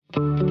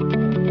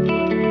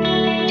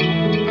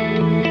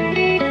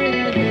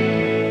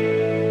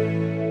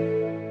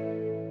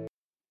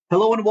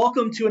everyone.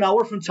 Welcome to an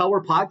Hour from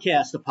Tower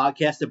podcast, the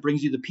podcast that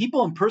brings you the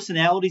people and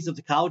personalities of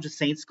the College of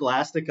St.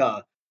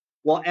 Scholastica.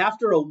 Well,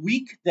 after a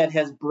week that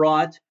has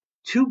brought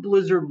 2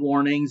 blizzard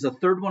warnings, a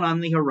third one on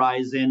the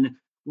horizon,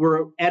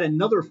 we're at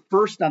another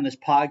first on this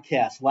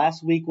podcast.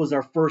 Last week was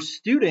our first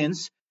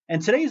students,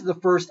 and today is the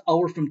first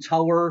Hour from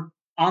Tower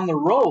on the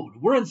road.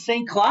 We're in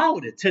St.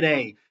 Cloud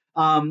today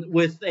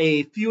with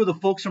a few of the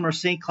folks from our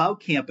St.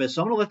 Cloud campus.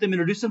 So I'm going to let them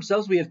introduce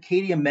themselves. We have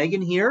Katie and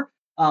Meghan here.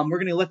 We're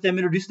going to let them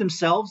introduce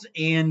themselves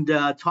and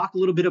talk a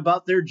little bit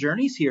about their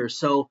journeys here.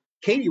 So,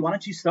 Katie, why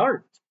don't you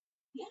start?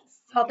 Yes.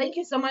 Well, thank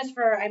you so much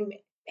I'm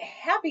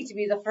happy to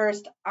be the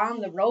first on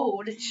the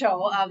road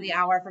show of the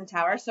Hour from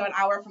Tower. So an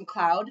Hour from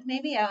Cloud,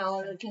 maybe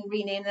I can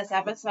rename this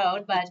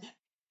episode. But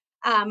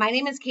my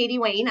name is Katie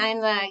Wayne.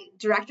 I'm the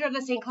director of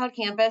the St. Cloud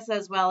campus,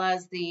 as well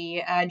as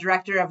the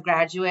director of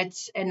graduate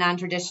and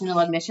non-traditional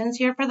admissions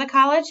here for the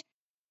college.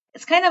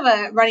 It's kind of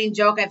a running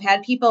joke. I've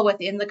had people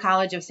within the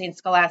College of St.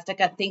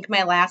 Scholastica think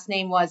my last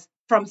name was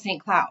from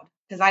St. Cloud,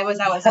 because I was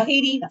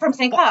Katie from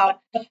St. Cloud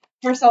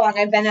for so long.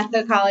 I've been at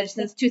the college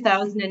since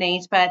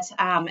 2008,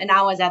 and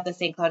I was at the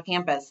St. Cloud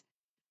campus.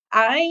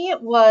 I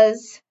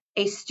was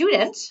a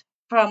student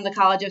from the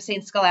College of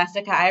St.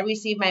 Scholastica. I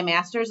received my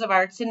Master's of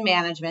Arts in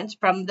Management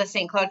from the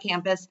St. Cloud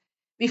campus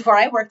before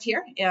I worked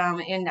here,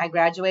 and I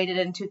graduated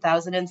in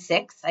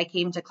 2006. I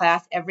came to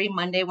class every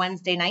Monday,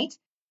 Wednesday night.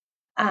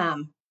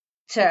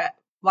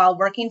 While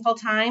working full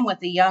time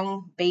with a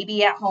young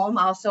baby at home.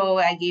 Also,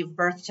 I gave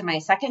birth to my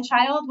second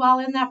child while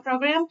in that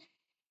program.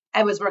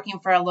 I was working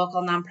for a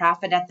local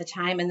nonprofit at the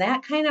time, and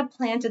that kind of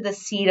planted the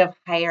seed of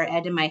higher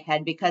ed in my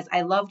head because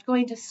I loved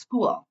going to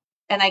school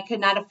and I could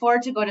not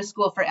afford to go to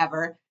school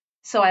forever.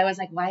 So I was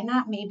like, why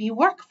not maybe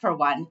work for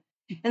one?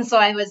 And so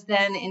I was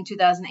then in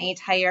 2008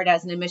 hired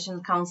as an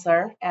admissions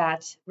counselor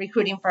at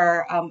recruiting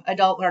for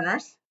adult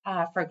learners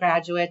for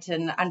graduate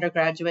and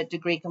undergraduate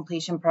degree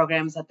completion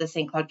programs at the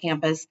St. Cloud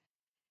campus.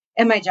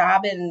 And my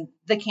job in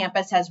the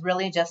campus has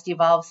really just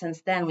evolved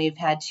since then. We've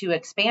had 2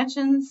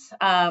 expansions,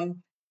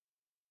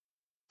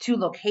 2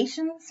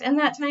 locations in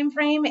that time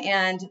frame.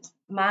 And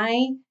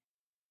my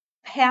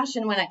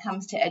passion when it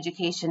comes to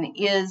education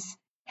is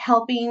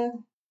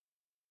helping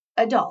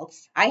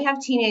adults. I have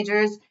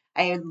teenagers.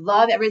 I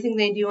love everything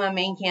they do on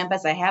main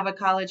campus. I have a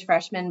college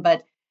freshman,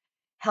 but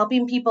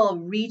helping people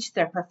reach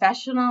their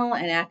professional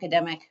and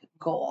academic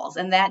goals.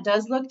 And that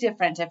does look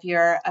different if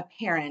you're a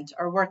parent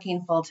or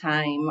working full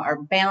time or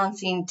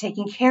balancing,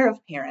 taking care of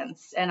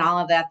parents and all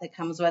of that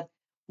comes with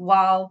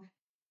while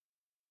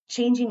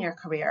changing your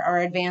career or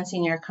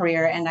advancing your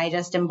career. And I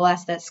just am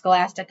blessed that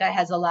Scholastica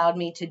has allowed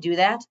me to do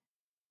that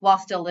while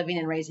still living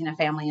and raising a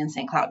family in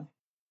St. Cloud.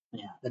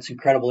 Yeah, that's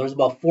incredible. There's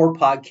about 4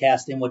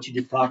 podcasts in what you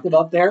just talked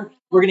about there.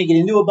 We're going to get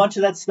into a bunch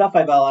of that stuff. I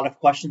have a lot of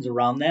questions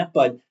around that,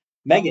 but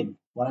Meghan,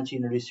 why don't you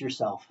introduce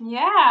yourself?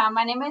 Yeah,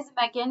 my name is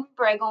Meghan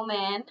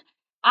Braegelmann.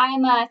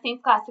 I'm a St.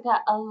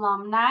 Scholastica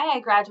alumni. I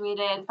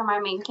graduated from our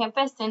main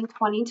campus in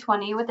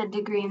 2020 with a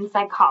degree in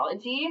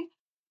psychology.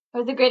 It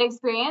was a great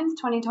experience.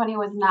 2020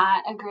 was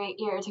not a great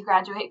year to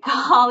graduate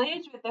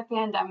college with the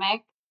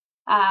pandemic.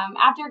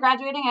 After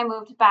graduating, I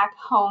moved back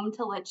home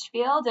to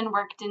Litchfield and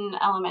worked in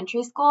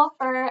elementary school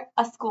for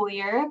a school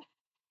year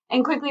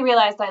and quickly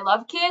realized I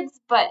love kids,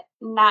 but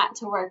not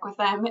to work with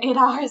them 8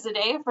 hours a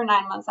day for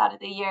 9 months out of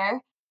the year.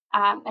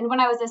 And when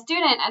I was a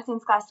student at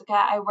St. Scholastica,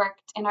 I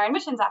worked in our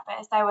admissions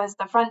office. I was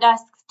the front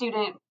desk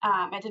student.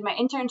 I did my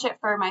internship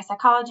for my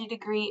psychology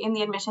degree in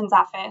the admissions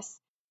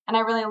office. And I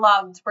really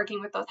loved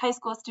working with those high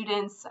school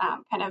students,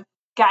 kind of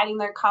guiding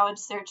their college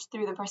search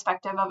through the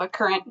perspective of a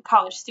current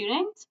college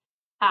student.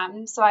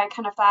 So I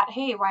kind of thought,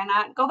 hey, why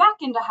not go back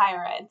into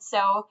higher ed?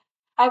 So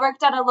I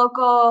worked at a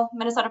local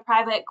Minnesota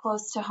private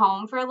close to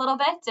home for a little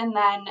bit, and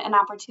then an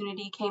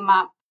opportunity came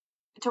up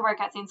to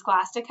work at St.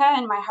 Scholastica,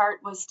 and my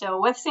heart was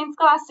still with St.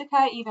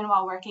 Scholastica, even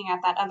while working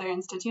at that other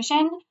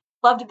institution.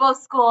 Loved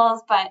both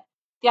schools, but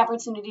the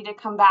opportunity to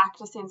come back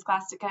to St.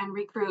 Scholastica and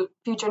recruit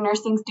future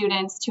nursing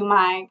students to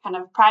my kind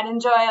of pride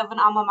and joy of an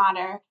alma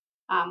mater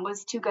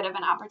was too good of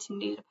an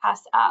opportunity to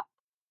pass up.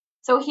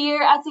 So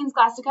here at St.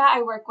 Scholastica,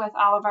 I work with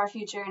all of our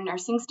future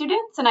nursing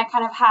students, and I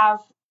kind of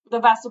have the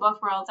best of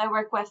both worlds. I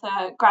work with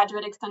a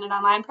graduate extended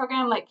online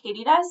program like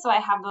Katie does, so I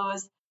have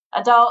those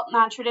adult,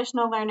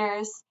 non-traditional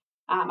learners.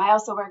 I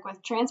also work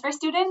with transfer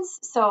students,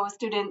 so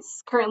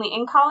students currently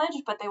in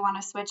college, but they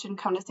want to switch and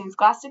come to St.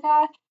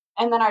 Scholastica,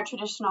 and then our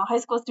traditional high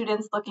school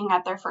students looking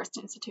at their first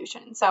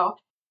institution. So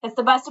it's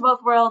the best of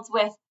both worlds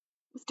with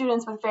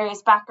students with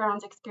various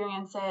backgrounds,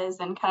 experiences,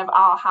 and kind of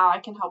all how I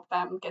can help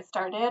them get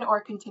started or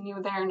continue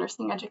their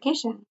nursing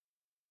education.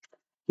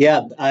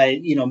 Yeah,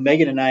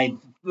 Meghan and I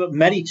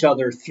met each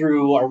other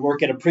through our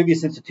work at a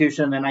previous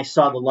institution, and I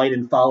saw the light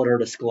and followed her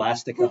to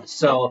Scholastica.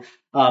 So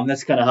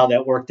that's kind of how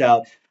that worked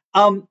out.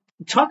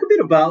 Talk a bit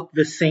about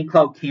the St.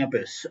 Cloud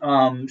campus.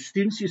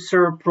 Students you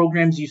serve,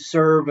 programs you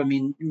serve. I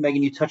mean,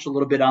 Meghan, you touched a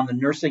little bit on the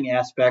nursing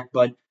aspect,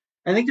 but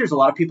I think there's a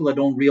lot of people that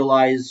don't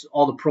realize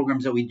all the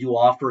programs that we do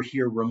offer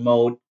here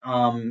remote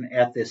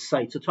at this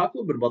site. So talk a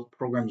little bit about the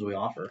programs we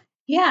offer.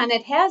 Yeah, and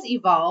it has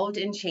evolved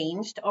and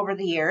changed over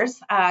the years.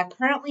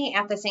 Currently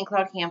at the St.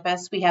 Cloud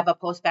campus, we have a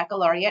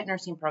post-baccalaureate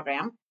nursing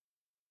program,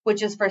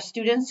 which is for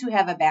students who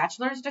have a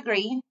bachelor's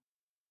degree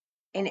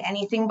in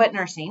anything but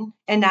nursing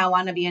and now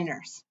want to be a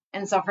nurse.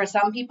 And so for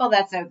some people,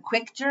 that's a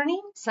quick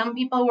journey. Some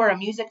people were a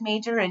music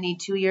major and need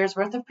 2 years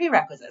worth of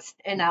prerequisites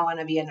and now want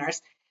to be a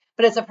nurse.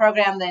 But it's a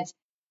program that's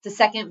the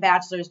second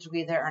bachelor's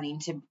degree they're earning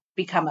to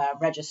become a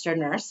registered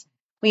nurse.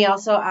 We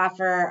also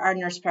offer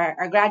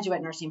our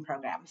graduate nursing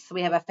programs. So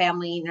we have a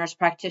family nurse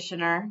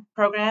practitioner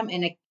program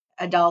and an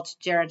adult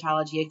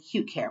gerontology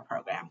acute care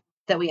program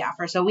that we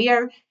offer. So we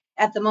are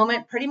at the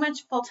moment pretty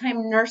much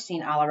full-time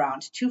nursing all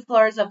around. 2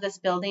 floors of this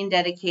building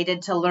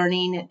dedicated to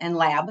learning and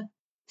lab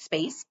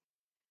space.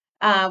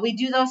 We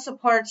do those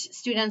support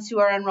students who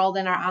are enrolled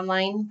in our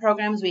online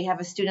programs. We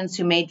have students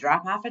who may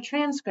drop off a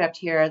transcript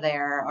here or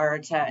there,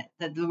 or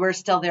we're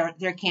still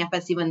their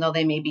campus, even though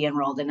they may be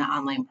enrolled in an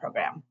online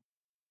program.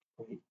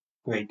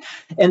 Great.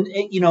 And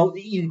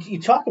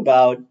you talk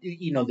about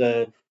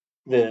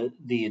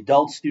the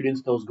adult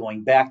students, those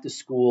going back to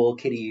school.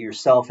 Katie,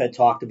 yourself had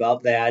talked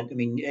about that. I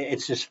mean,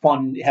 it's just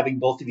fun having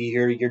both of you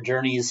here. Your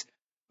journeys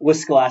with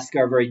Scholastica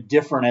are very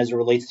different as it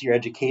relates to your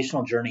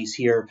educational journeys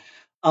here.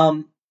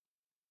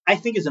 I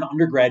think as an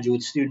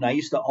undergraduate student, I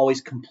used to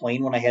always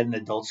complain when I had an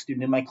adult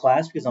student in my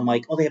class because I'm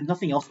like, oh, they have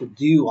nothing else to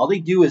do. All they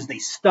do is they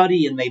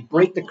study and they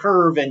break the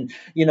curve, and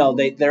they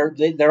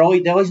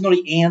always know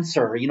the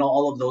answer.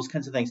 All of those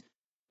kinds of things.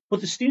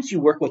 But the students you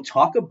work with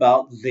talk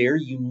about their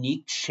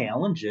unique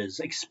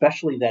challenges,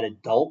 especially that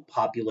adult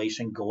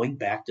population going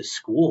back to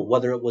school.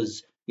 Whether it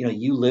was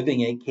you living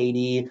it,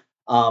 Katie,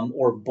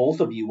 or both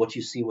of you, what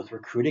you see with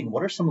recruiting.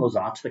 What are some of those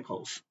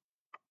obstacles?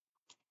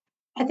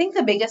 I think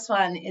the biggest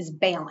one is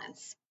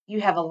balance. You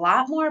have a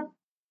lot more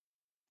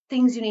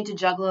things you need to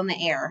juggle in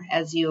the air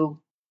as you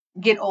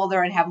get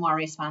older and have more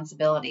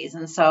responsibilities.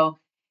 And so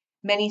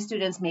many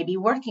students may be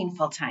working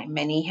full time.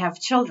 Many have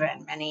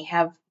children. Many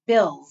have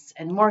bills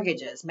and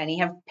mortgages. Many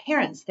have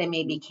parents they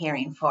may be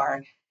caring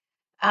for.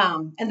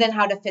 And then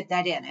how to fit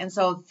that in. And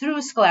so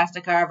through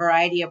Scholastica, a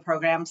variety of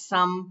programs,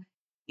 some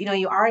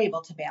you are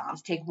able to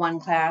balance, take one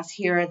class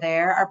here or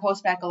there. Our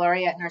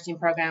post-baccalaureate nursing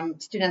program,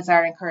 students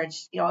are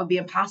encouraged, it would be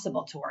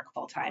impossible to work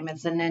full-time.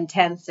 It's an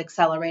intense,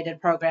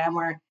 accelerated program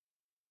where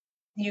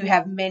you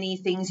have many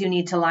things you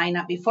need to line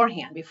up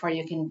beforehand before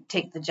you can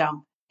take the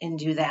jump and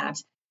do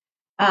that.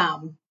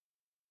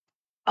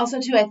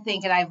 Also, too, I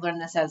think, and I've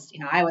learned this as,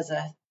 I was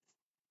a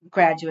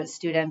graduate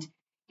student,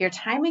 your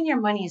time and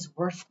your money is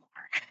worth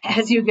more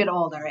as you get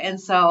older. And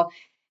so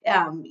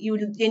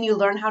you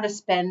learn how to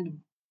spend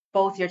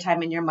both your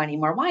time and your money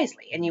more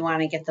wisely, and you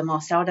want to get the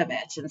most out of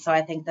it. And so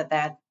I think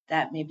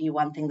that may be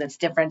one thing that's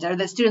different, or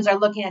the students are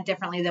looking at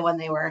differently than when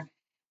they were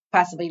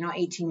possibly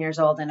 18 years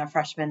old and a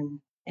freshman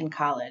in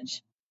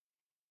college.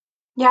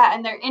 Yeah,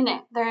 and they're in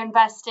it. They're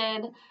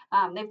invested.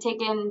 They've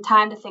taken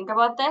time to think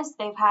about this.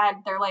 They've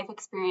had their life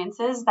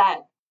experiences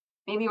that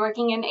maybe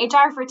working in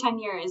HR for 10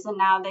 years, and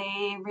now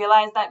they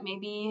realize that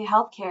maybe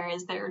healthcare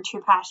is their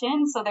true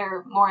passion. So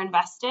they're more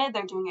invested.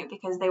 They're doing it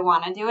because they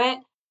want to do it.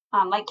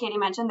 Like Katie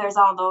mentioned, there's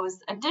all those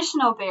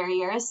additional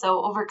barriers.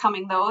 So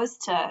overcoming those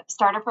to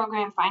start a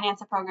program,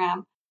 finance a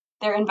program,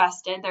 they're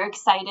invested, they're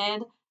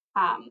excited,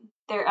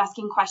 they're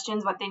asking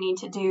questions, what they need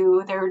to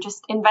do. They're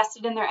just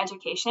invested in their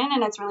education,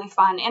 and it's really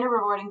fun and a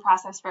rewarding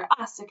process for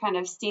us to kind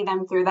of see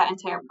them through that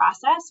entire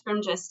process,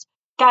 from just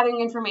gathering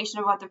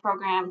information about the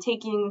program,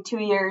 taking 2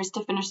 years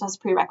to finish those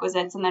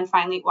prerequisites, and then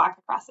finally walk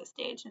across the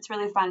stage. It's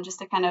really fun just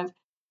to kind of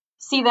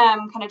see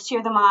them, kind of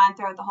cheer them on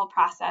throughout the whole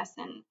process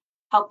and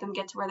help them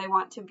get to where they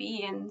want to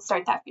be and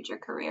start that future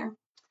career.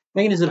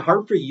 Meghan, is it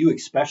hard for you,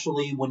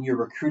 especially when you're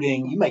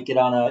recruiting? You might get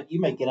on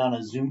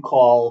a Zoom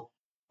call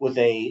with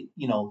a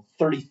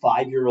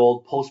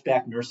 35-year-old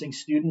post-bac nursing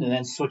student, and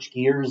then switch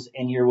gears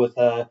and you're with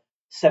a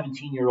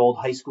 17-year-old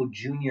high school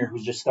junior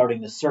who's just starting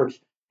the search.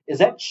 Is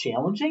that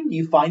challenging? Do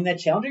you find that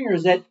challenging, or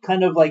is that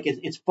kind of like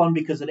it's fun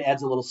because it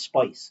adds a little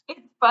spice?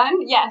 It's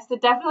fun. Yes,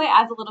 it definitely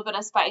adds a little bit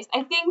of spice.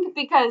 I think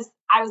because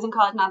I was in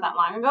college not that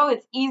long ago,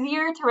 it's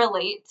easier to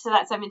relate to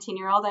that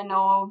 17-year-old. I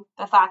know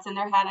the thoughts in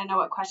their head. I know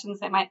what questions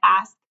they might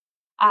ask.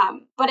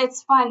 But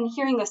it's fun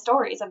hearing the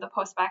stories of the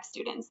post-bac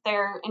students.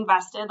 They're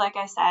invested, like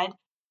I said.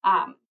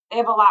 They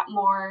have a lot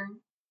more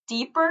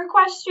deeper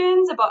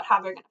questions about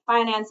how they're going to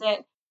finance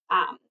it.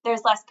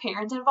 There's less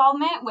parent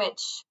involvement,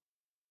 which,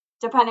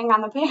 depending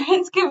on the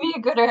parents, could be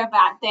a good or a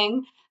bad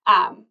thing.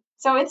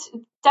 So it's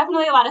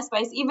definitely a lot of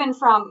spice, even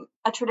from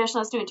a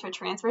traditional student to a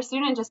transfer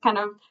student, just kind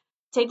of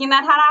taking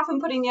that hat off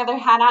and putting the other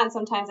hat on.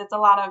 Sometimes it's a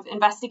lot of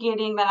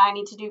investigating that I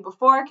need to do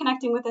before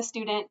connecting with a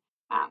student.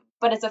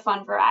 But it's a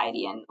fun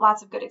variety and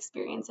lots of good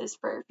experiences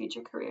for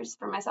future careers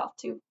for myself,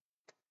 too.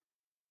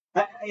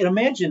 I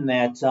imagine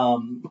that,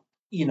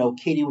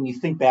 Katie, when you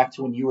think back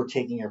to when you were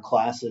taking your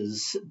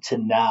classes to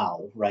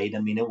now, right? I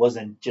mean, it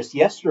wasn't just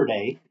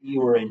yesterday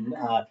you were in,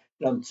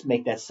 don't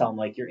make that sound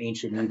like you're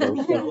ancient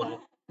either.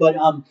 But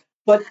a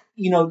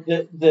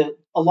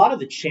lot of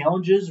the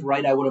challenges,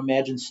 right, I would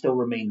imagine still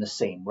remain the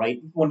same,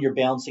 right? When you're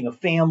balancing a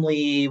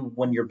family,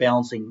 when you're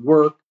balancing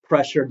work,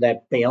 pressure,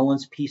 that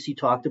balance piece you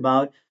talked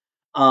about.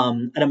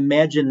 And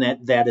imagine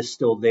that is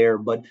still there.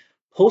 But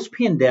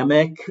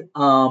post-pandemic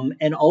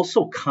and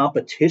also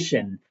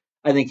competition,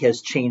 I think,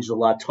 has changed a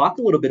lot. Talk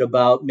a little bit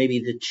about maybe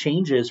the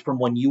changes from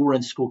when you were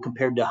in school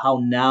compared to how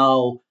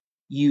now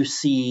you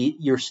see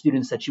your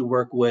students that you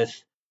work with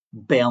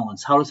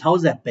balance. How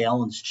has that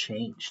balance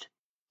changed?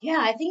 Yeah,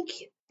 I think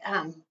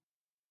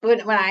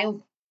when I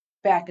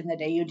back in the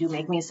day, you do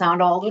make me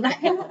sound old. When I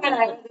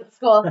was at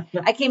school,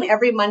 I came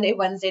every Monday,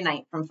 Wednesday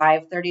night from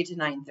 5:30 to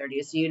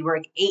 9:30. So you'd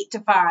work 8 to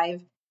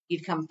 5.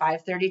 You'd come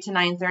 5:30 to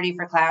 9:30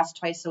 for class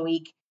twice a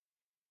week.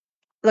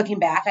 Looking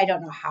back, I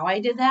don't know how I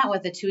did that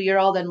with a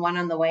 2-year-old and one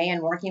on the way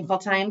and working full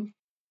time.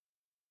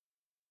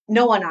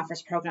 No one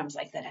offers programs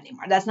like that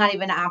anymore. That's not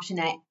even an option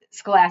at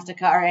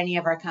Scholastica or any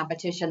of our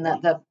competition.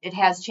 It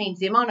has changed.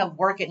 The amount of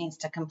work it needs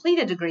to complete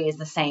a degree is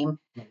the same.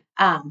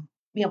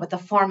 But the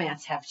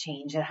formats have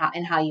changed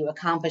and how you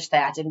accomplish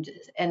that. And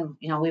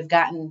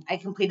I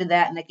completed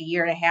that in like a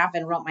year and a half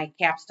and wrote my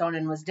capstone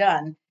and was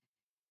done.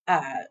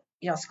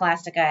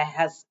 Scholastica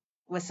has,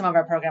 with some of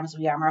our programs,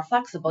 we are more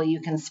flexible.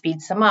 You can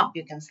speed some up,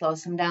 you can slow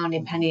some down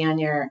depending on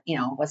your,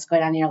 what's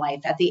going on in your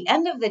life. At the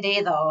end of the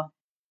day, though,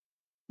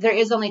 there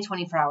is only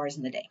 24 hours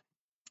in the day.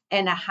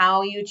 And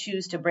how you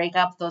choose to break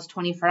up those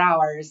 24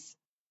 hours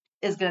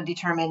is going to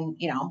determine,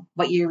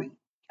 what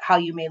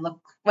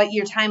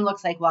your time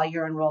looks like while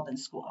you're enrolled in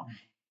school.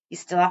 You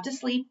still have to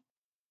sleep.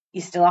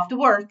 You still have to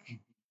work.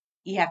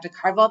 You have to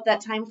carve out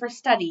that time for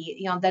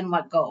study. Then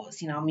what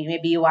goes?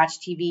 Maybe you watch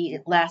TV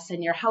less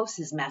and your house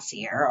is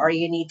messier, or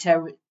you need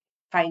to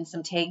find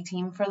some tag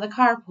team for the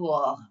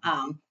carpool.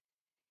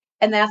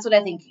 And that's what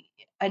I think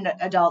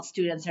adult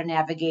students are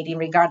navigating,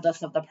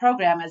 regardless of the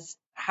program, is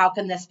how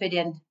can this fit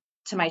in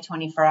to my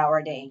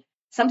 24-hour day?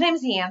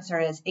 Sometimes the answer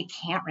is it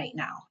can't right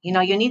now.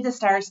 You need the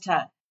stars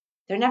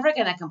they're never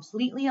going to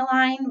completely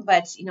align,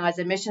 but, as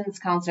admissions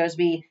counselors,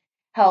 we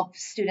help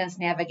students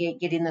navigate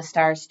getting the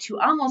stars to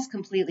almost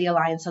completely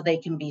align so they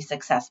can be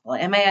successful.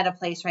 Am I at a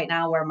place right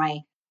now where my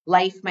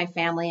life, my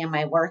family, and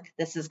my work,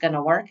 this is going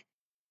to work?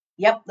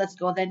 Yep, let's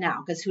go there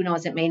now, because who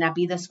knows, it may not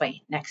be this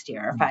way next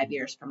year or 5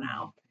 years from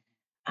now.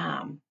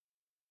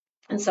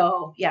 And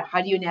so,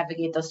 how do you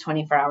navigate those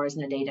 24 hours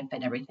in a day to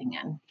fit everything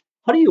in?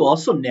 How do you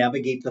also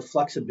navigate the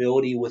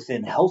flexibility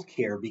within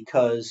healthcare?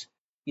 Because,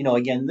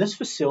 again, this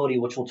facility,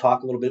 which we'll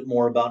talk a little bit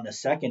more about in a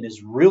second,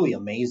 is really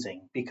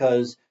amazing,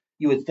 because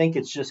you would think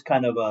it's just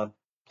kind of a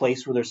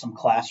place where there's some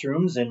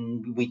classrooms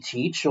and we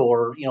teach,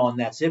 or, and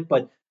that's it.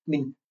 But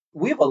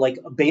we have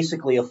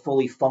basically a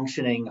fully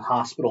functioning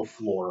hospital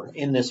floor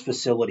in this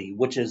facility,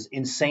 which is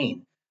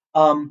insane.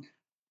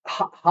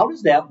 How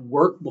does that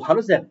work? How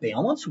does that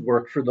balance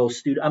work for those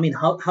students?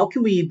 How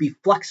can we be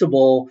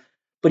flexible,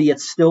 but yet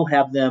still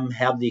have them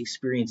have the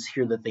experience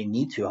here that they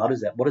need to? What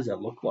does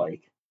that look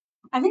like?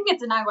 I think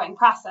it's an ongoing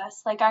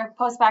process. Like our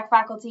post-bac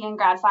faculty and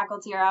grad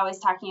faculty are always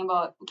talking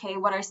about, okay,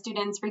 what are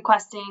students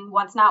requesting?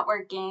 What's not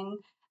working?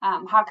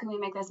 How can we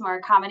make this more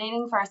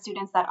accommodating for our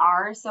students that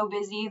are so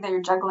busy?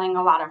 They're juggling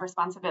a lot of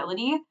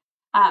responsibility.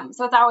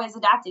 So it's always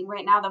adapting.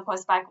 Right now, the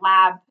post-bac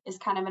lab is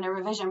kind of in a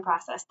revision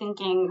process,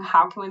 thinking,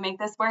 how can we make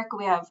this work?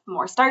 We have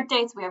more start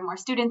dates. We have more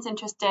students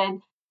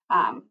interested.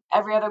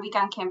 Every other week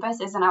on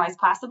campus isn't always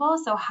possible.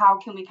 So how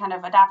can we kind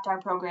of adapt our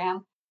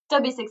program,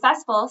 still be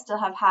successful, still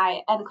have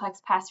high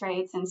NCLEX pass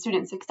rates and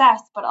student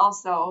success, but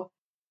also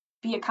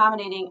be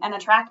accommodating and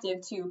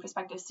attractive to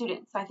prospective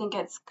students? So I think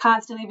it's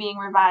constantly being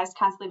revised,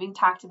 constantly being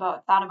talked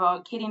about, thought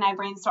about. Katie and I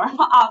brainstorm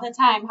all the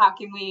time. How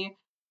can we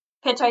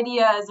pitch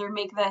ideas or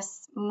make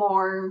this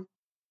more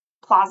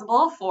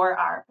plausible for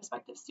our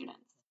prospective students?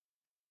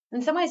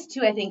 In some ways,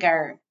 too, I think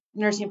our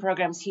nursing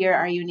programs here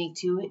are unique,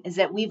 too, is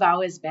that we've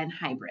always been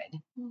hybrid.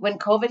 Mm-hmm. When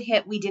COVID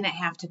hit, we didn't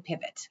have to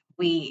pivot.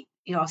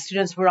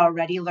 Students were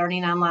already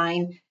learning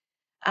online.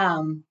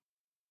 And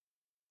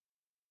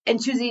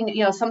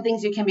choosing, some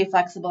things you can be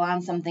flexible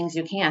on, some things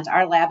you can't.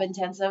 Our lab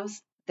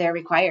intensives, they're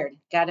required.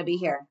 Got to be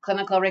here.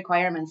 Clinical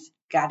requirements,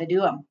 got to do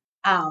them.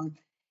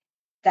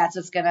 That's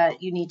what's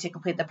you need to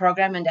complete the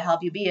program and to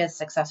help you be a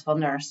successful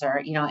nurse or,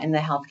 in the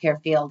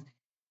healthcare field.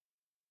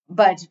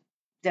 But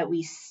that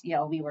we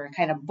were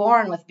kind of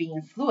born with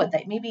being fluid,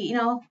 that maybe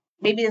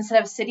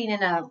instead of sitting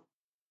in a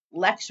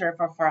lecture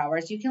for 4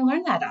 hours, you can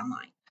learn that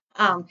online.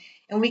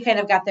 And we kind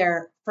of got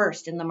there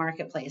first in the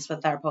marketplace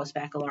with our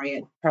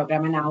post-baccalaureate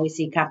program. And now we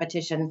see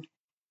competition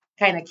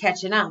kind of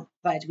catching up,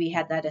 but we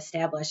had that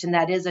established, and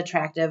that is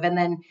attractive. And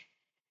then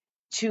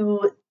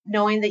to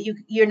knowing that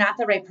you're not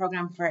the right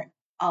program for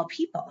all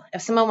people.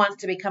 If someone wants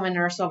to become a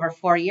nurse over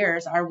 4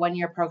 years, our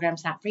 1-year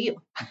program's not for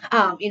you.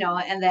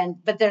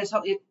 But there's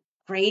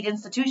great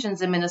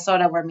institutions in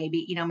Minnesota where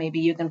maybe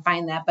you can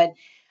find that, but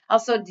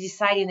also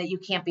deciding that you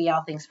can't be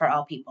all things for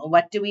all people.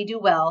 What do we do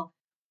well?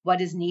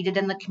 What is needed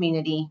in the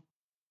community?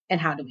 And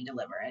how do we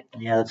deliver it?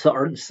 Yeah, it's the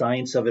art and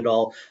science of it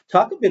all.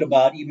 Talk a bit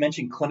about, you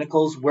mentioned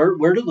clinicals.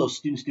 Where do those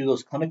students do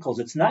those clinicals?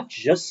 It's not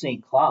just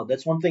St. Cloud.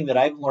 That's one thing that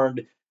I've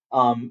learned,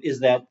 is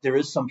that there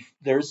is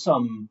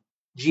some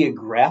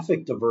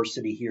geographic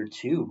diversity here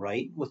too,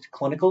 right, with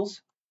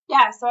clinicals?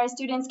 Yeah, so our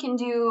students can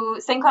do,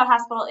 St. Cloud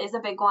Hospital is a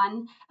big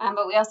one,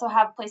 but we also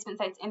have placement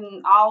sites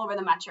in all over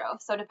the metro.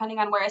 So depending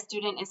on where a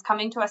student is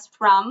coming to us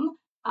from,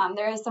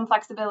 there is some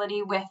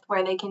flexibility with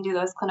where they can do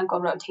those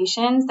clinical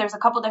rotations. There's a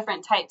couple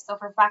different types. So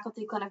for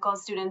faculty clinical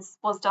students,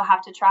 will still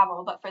have to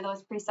travel, but for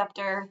those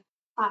preceptor,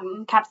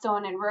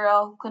 capstone and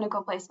rural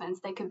clinical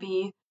placements, they could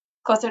be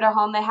closer to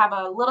home. They have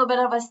a little bit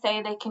of a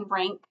say. They can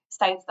rank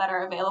sites that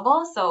are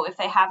available. So if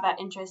they have that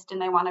interest and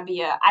they want to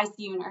be a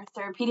ICU nurse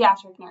or a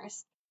pediatric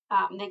nurse,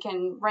 they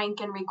can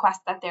rank and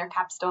request that their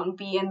capstone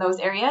be in those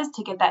areas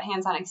to get that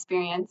hands-on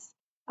experience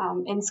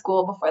in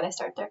school before they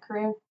start their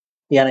career.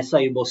 Yeah, and I saw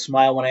you both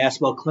smile when I asked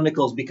about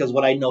clinicals, because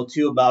what I know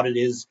too about it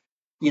is,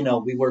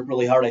 we work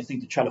really hard, I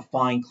think, to try to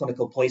find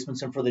clinical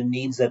placements and for the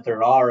needs that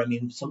there are. I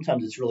mean,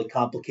 sometimes it's really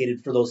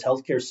complicated for those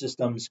healthcare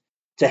systems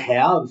to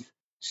have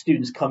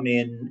students come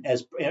in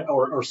as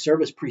or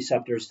service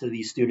preceptors to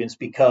these students,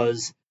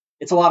 because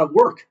it's a lot of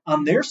work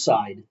on their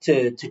side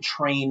to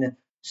train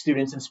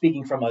students. And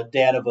speaking from a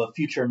dad of a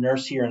future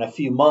nurse here in a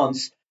few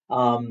months,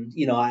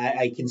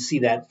 I can see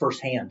that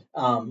firsthand,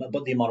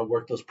 about the amount of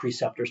work those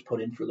preceptors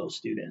put in for those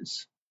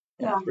students.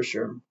 Yeah. For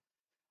sure.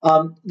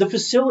 The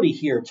facility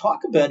here, talk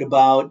a bit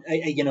about,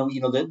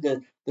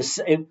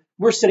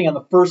 we're sitting on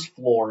the first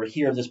floor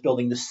here of this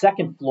building. The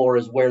second floor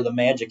is where the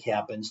magic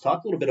happens.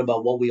 Talk a little bit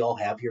about what we all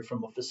have here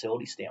from a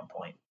facility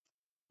standpoint.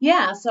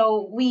 Yeah,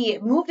 so we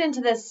moved into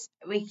this,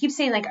 we keep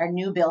saying like our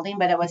new building,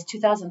 but it was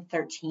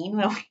 2013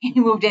 when we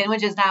moved in,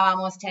 which is now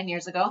almost 10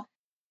 years ago.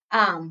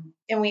 And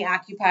we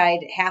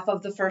occupied half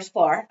of the first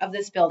floor of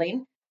this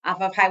building off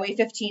of Highway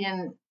 15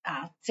 in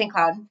St.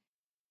 Cloud.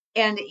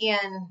 And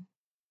in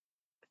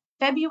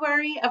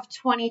February of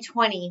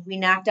 2020, we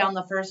knocked down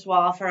the first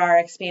wall for our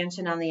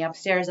expansion on the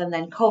upstairs, and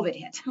then COVID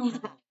hit.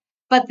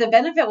 But the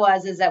benefit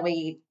is that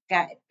we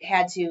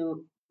had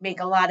to make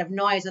a lot of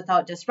noise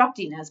without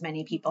disrupting as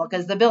many people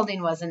because the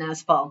building wasn't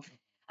as full.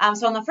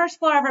 So on the first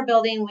floor of our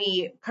building,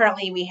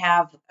 we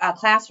have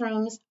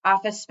classrooms,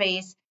 office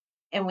space,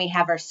 and we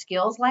have our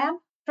skills lab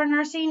for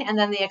nursing. And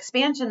then the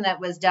expansion that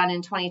was done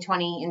in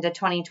 2020 into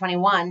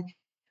 2021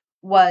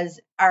 was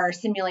our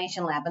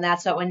simulation lab. And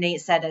that's what when Nate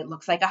said it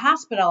looks like a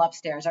hospital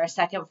upstairs, our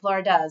second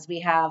floor does.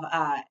 We have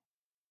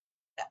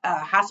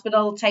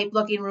hospital type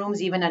looking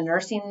rooms, even a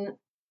nursing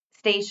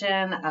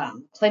station,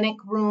 clinic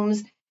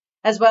rooms,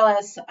 as well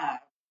as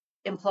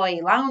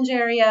employee lounge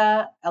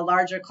area, a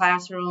larger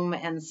classroom,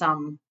 and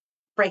some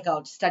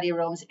breakout study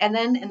rooms. And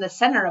then in the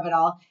center of it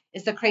all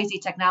is the crazy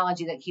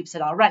technology that keeps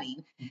it all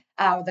running.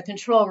 The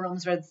control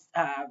rooms where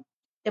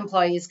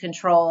employees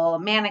control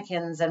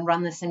mannequins and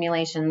run the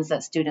simulations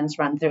that students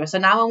run through. So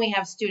now when we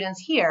have students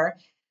here,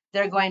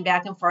 they're going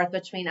back and forth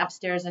between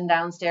upstairs and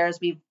downstairs.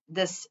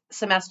 This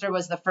semester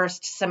was the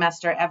first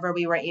semester ever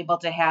we were able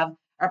to have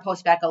our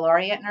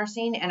post-baccalaureate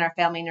nursing and our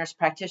family nurse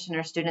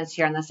practitioner students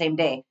here on the same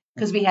day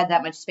because we had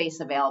that much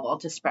space available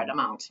to spread them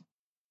out.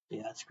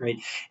 Yeah, that's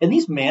great. And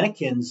these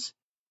mannequins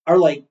are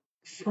like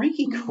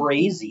freaky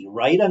crazy,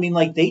 right? I mean,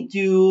 like they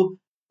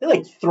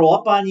like throw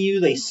up on you,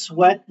 they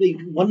sweat,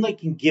 one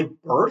can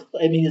give birth.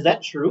 I mean, is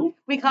that true?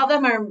 We call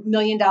them our $1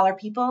 million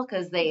people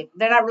because they're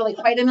not really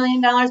quite $1 million,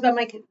 but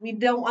we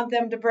don't want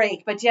them to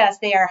break. But yes,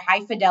 they are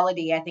high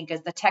fidelity, I think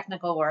is the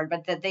technical word,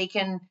 but that they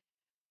can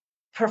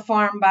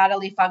perform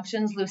bodily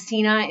functions.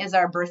 Lucina is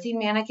our birthing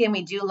mannequin.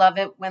 We do love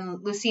it when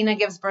Lucina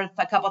gives birth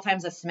a couple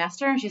times a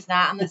semester. She's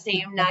not on the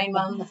same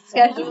 9-month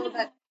schedule,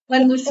 but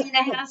when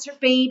Lucina has her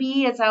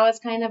baby, it's always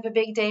kind of a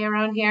big day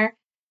around here.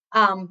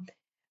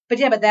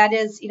 But that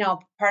is,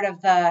 part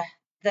of the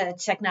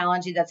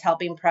technology that's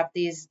helping prep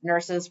these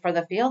nurses for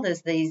the field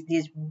is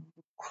these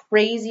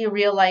crazy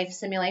real life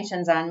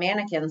simulations on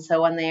mannequins.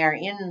 So when they are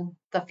in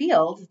the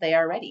field, they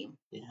are ready.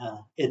 Yeah,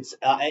 it's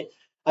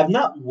I've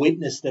not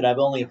witnessed it. I've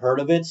only heard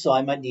of it, so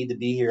I might need to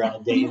be here on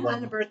a day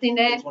on a birthing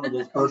day. It's one of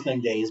those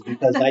birthing days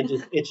because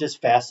it's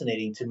just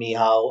fascinating to me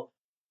how.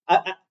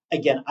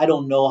 I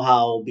don't know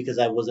how, because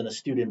I wasn't a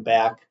student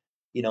back,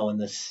 in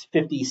the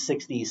 50s,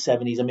 60s,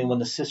 70s. I mean, when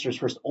the sisters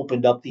first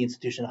opened up the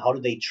institution, how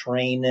did they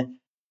train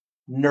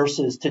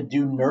nurses to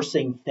do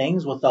nursing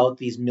things without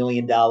these $1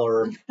 million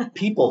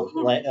people,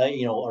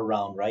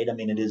 around, right? I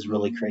mean, it is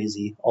really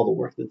crazy, all the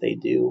work that they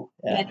do.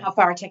 Yeah. And how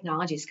far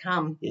technology's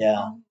come.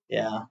 Yeah.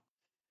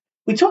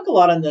 We talk a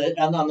lot on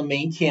the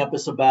main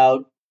campus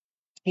about,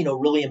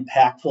 really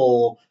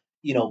impactful,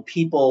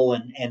 people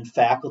and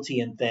faculty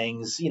and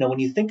things. When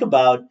you think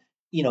about,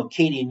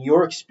 Katie, in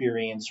your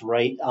experience,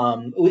 right?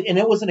 And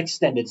it was an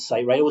extended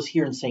site, right? It was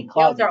here in St.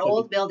 Cloud. That was our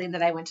old building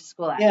that I went to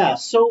school at. Yeah.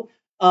 So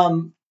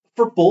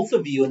for both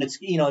of you, and it's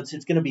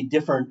going to be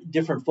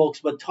different folks,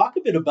 but talk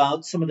a bit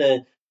about some of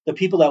the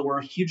people that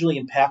were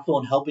hugely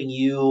impactful in helping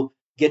you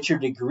get your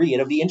degree.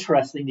 It'll be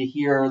interesting to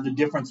hear the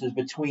differences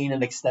between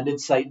an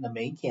extended site and the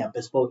main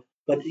campus. But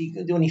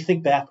when you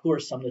think back, who are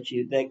some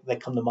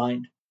that come to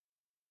mind?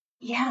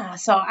 Yeah.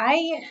 So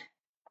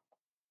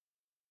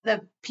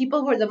the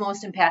people who were the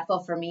most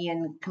impactful for me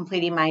in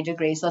completing my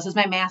degree, so this is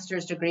my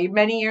master's degree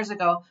many years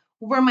ago,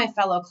 were my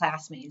fellow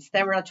classmates.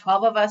 There were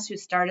 12 of us who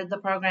started the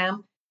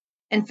program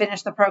and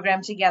finished the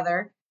program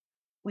together.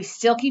 We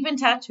still keep in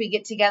touch. We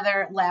get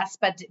together less,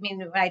 but I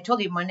mean, I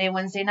told you Monday,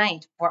 Wednesday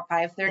night,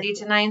 5:30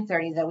 to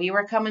 9:30 that we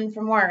were coming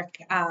from work.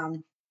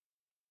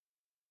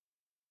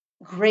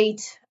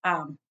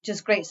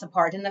 Just great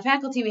support. And the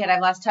faculty we had,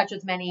 I've lost touch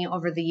with many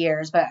over the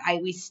years, but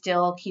we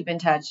still keep in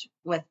touch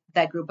with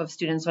that group of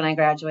students when I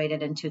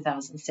graduated in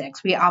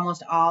 2006. We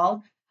almost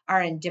all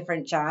are in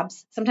different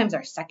jobs, sometimes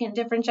our second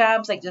different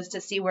jobs, like just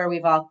to see where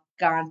we've all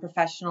gone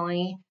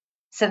professionally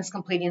since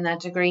completing that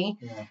degree.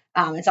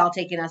 Yeah. It's all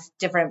taken us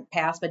different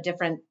paths, but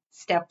different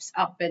steps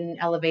up and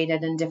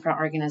elevated in different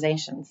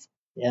organizations.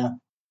 Yeah,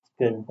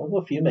 good. What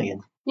about you,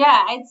 Megan?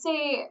 Yeah, I'd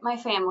say my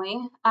family.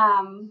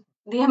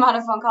 The amount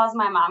of phone calls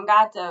my mom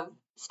got of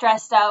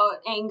stressed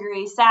out,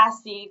 angry,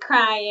 sassy,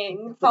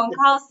 crying phone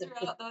calls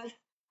throughout those.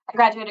 I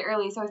graduated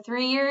early, so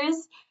 3 years.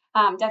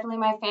 Definitely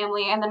my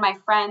family, and then my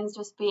friends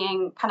just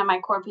being kind of my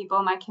core people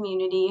in my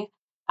community.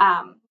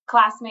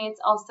 Classmates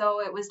also,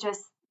 it was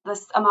just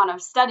this amount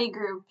of study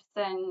groups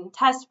and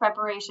test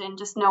preparation,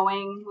 just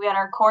knowing we had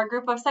our core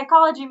group of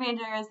psychology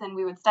majors and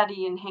we would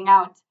study and hang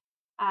out.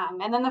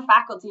 And then the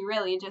faculty,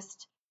 really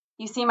just,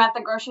 you see them at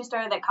the grocery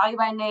store, they call you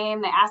by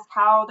name, they ask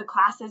how the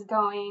class is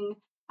going.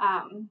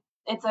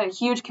 It's a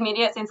huge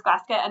community at St.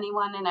 Scholastica.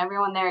 Anyone and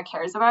everyone there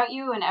cares about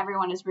you, and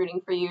everyone is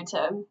rooting for you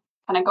to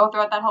kind of go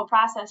throughout that whole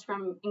process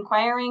from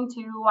inquiring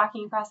to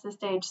walking across the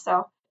stage.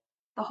 So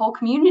the whole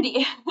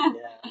community.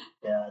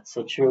 Yeah, it's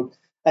so true.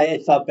 I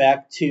thought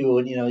back to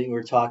when, you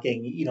were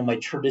talking, my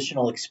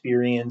traditional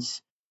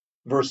experience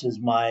versus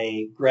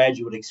my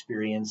graduate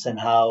experience and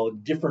how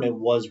different it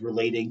was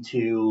relating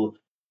to,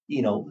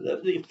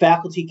 the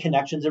faculty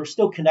connections. There were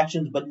still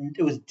connections, but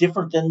it was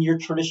different than your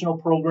traditional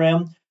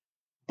program.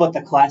 But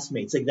the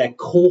classmates, like that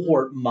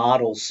cohort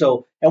model.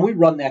 So, and we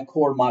run that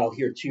core model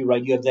here too,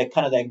 right? You have that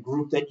kind of that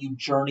group that you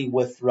journey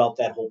with throughout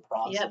that whole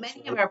process. Yeah,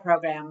 many of our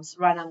programs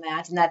run on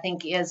that. And I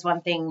think is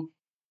one thing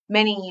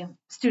many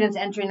students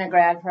entering a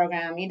grad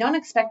program, you don't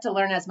expect to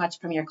learn as much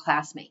from your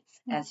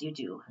classmates as you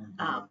do.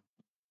 Mm-hmm.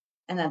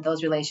 And that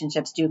those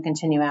relationships do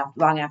continue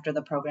long after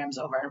the program's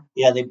over.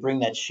 Yeah, they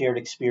bring that shared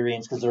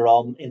experience because they're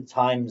all in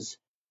times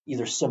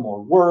either similar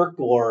work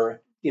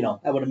or,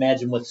 I would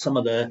imagine with some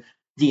of the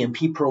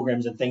DMP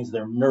programs and things,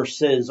 they're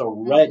nurses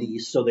already,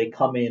 so they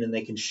come in and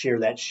they can share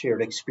that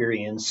shared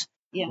experience,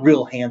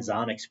 real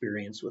hands-on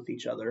experience with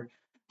each other.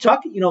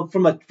 Talk,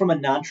 from a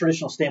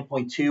non-traditional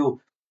standpoint too.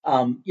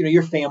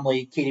 Your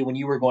family, Katie, when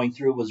you were going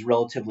through it, was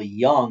relatively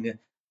young.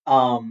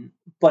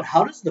 But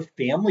how does the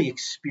family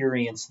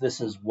experience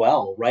this as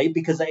well, right?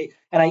 Because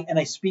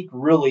I speak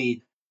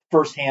really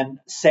firsthand.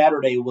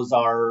 Saturday was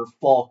our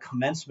fall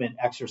commencement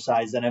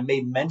exercise, and I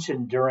made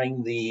mention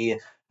during the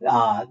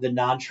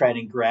non-trad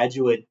and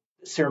graduate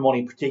ceremony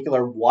in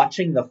particular,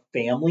 watching the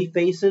family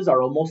faces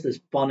are almost as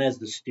fun as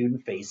the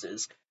student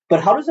faces.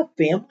 But how does a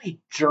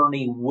family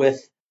journey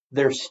with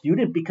their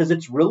student? Because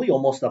it's really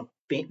almost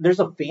there's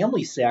a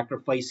family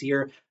sacrifice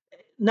here.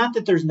 Not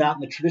that there's not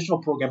in the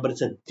traditional program, but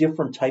it's a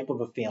different type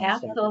of a family.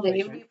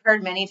 Absolutely. We've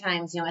heard many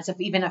times, it's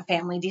even a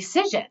family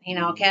decision.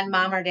 Can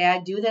mom or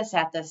dad do this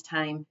at this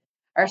time?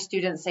 Our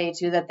students say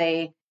too that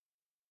their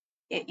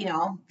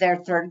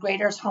third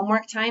graders'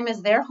 homework time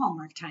is their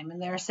homework time,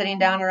 and they're sitting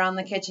down around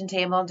the kitchen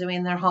table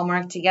doing their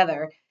homework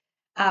together.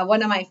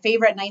 One of my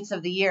favorite nights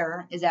of the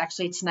year is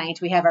actually tonight.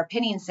 We have our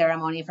pinning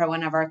ceremony for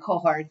one of our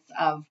cohorts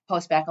of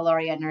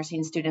post-baccalaureate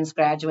nursing students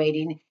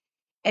graduating.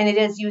 And it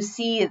is, you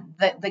see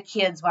the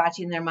kids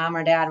watching their mom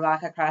or dad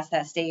walk across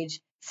that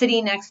stage,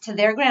 sitting next to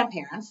their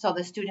grandparents. So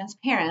the students'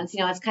 parents,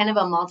 it's kind of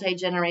a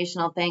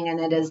multi-generational thing. And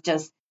it is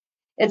just,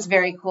 it's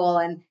very cool.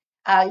 And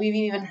we've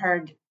even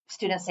heard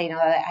students say,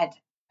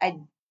 I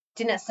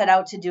didn't set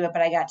out to do it,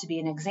 but I got to be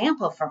an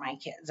example for my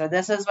kids. Or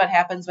this is what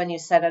happens when you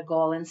set a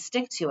goal and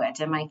stick to it.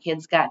 And my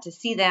kids got to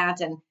see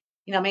that. And,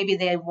 maybe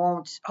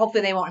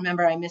hopefully they won't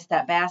remember I missed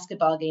that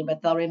basketball game,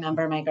 but they'll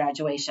remember my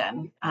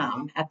graduation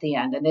at the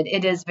end. And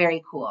it is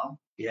very cool.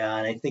 Yeah.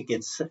 And I think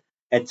it's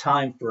at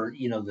time for,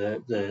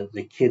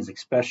 the kids,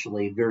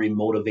 especially very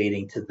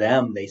motivating to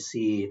them. They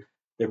see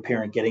their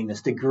parent getting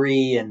this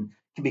degree and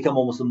can become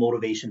almost a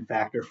motivation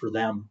factor for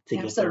them to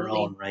get their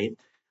own, right?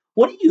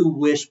 What do you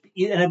wish,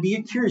 and I'd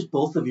be curious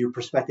both of your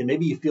perspective,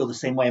 maybe you feel the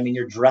same way. I mean,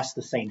 you're dressed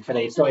the same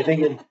today, so I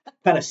think it's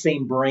kind of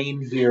same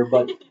brain here,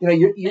 but,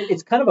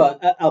 it's kind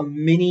of a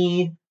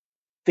mini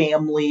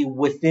family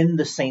within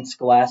the St.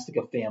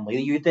 Scholastica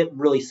family. You get that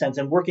really sense,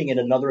 and working at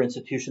another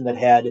institution that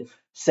had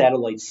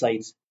satellite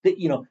sites, that,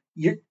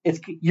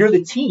 you're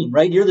the team,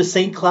 right? You're the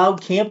St.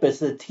 Cloud campus,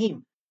 the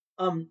team.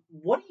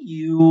 What do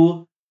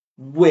you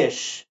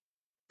wish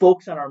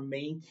folks on our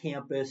main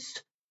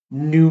campus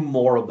knew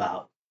more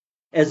about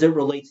as it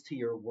relates to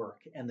your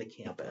work and the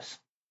campus?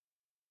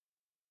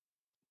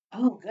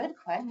 Oh, good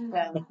question.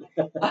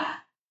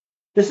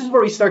 This is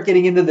where we start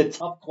getting into the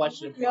tough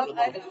questions.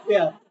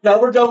 Yeah.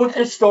 Now we're done with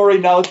the story.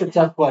 Now it's the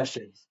tough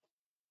questions.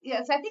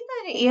 Yes, I think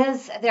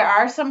that there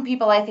are some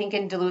people I think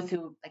in Duluth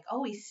who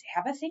we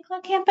have a St.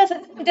 Cloud campus. I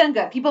think we've done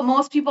good.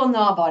 Most people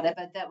know about it,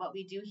 but that what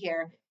we do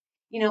here,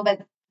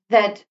 but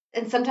that,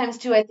 and sometimes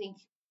too, I think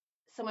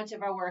so much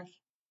of our work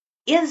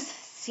is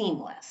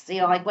seamless.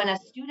 Like when a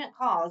student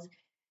calls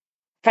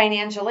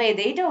financial aid,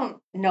 they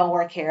don't know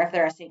or care if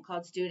they're a St.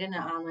 Cloud student,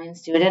 an online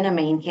student, a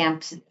main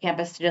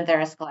campus student, they're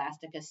a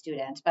Scholastica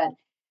student. But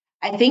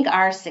I think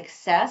our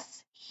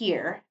success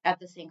here at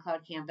the St.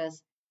 Cloud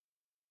campus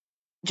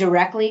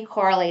directly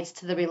correlates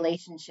to the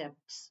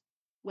relationships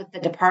with the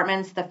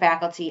departments, the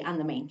faculty on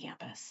the main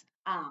campus,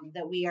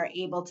 that we are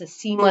able to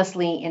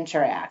seamlessly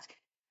interact.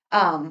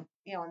 And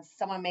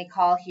someone may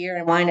call here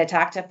and wanting to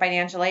talk to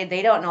financial aid,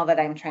 they don't know that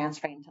I'm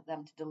transferring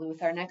them to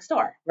Duluth or next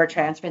door. We're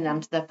transferring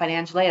them to the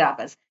financial aid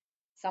office.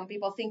 Some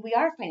people think we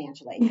are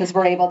financial aid because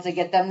we're able to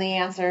get them the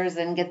answers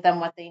and get them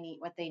what they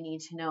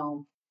need to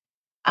know.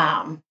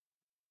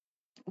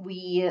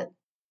 We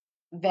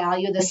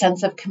value the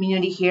sense of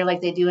community here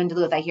like they do in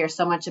Duluth. I hear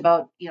so much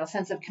about,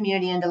 sense of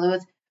community in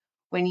Duluth.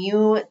 When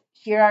you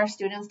hear our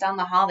students down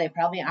the hall, they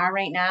probably are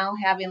right now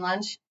having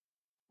lunch.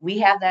 We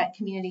have that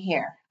community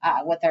here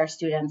with our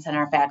students and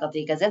our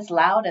faculty because it's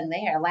loud and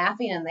they are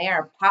laughing and they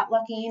are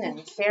potlucking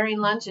and sharing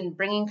lunch and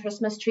bringing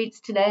Christmas treats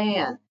today.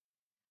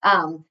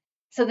 And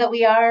so that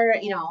we are,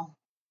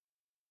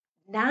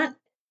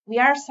 we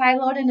are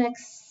siloed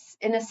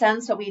in a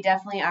sense, but we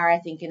definitely are, I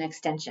think, an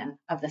extension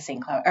of the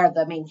St. Cloud or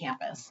the main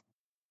campus.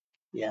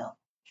 Yeah.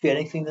 Do you have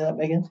anything to that,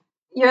 Megan?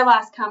 Your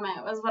last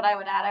comment was what I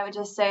would add. I would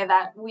just say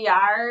that we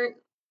are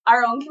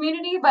our own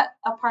community, but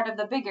a part of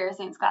the bigger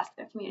St.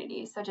 Scholastica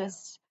community. So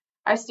just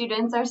our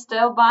students are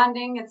still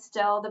bonding. It's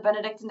still the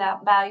Benedictine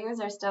values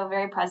are still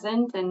very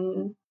present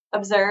and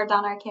observed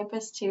on our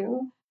campus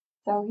too.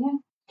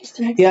 So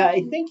yeah,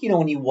 I think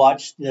when you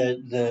watch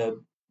the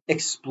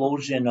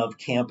explosion of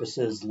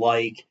campuses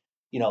like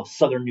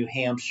Southern New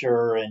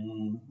Hampshire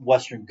and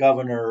Western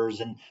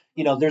Governors, and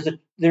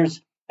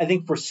there's I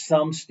think for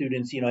some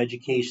students,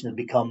 education has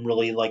become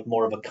really like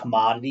more of a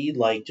commodity,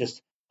 like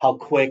just how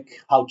quick,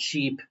 how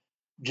cheap,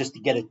 just to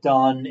get it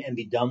done and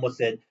be done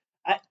with it.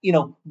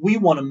 We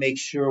want to make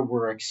sure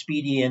we're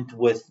expedient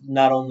with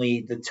not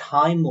only the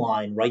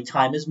timeline, right?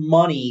 Time is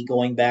money,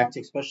 going back to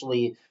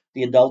especially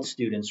the adult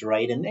students,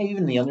 right? And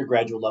even the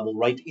undergraduate level,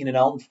 right? In and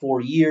out in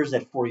 4 years,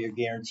 that 4-year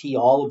guarantee,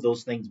 all of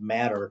those things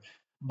matter.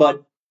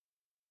 But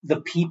the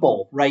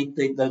people, right?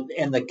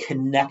 And the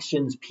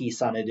connections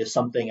piece on it is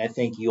something I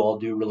think you all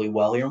do really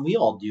well here, and we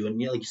all do. And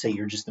like you say,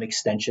 you're just an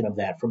extension of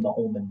that from the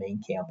home and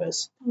main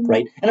campus,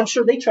 right? And I'm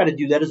sure they try to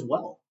do that as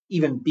well,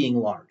 even being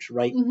large,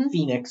 right? Mm-hmm.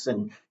 Phoenix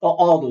and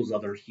all those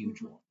other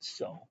huge ones.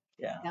 So,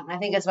 yeah. I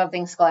think it's one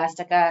thing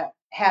Scholastica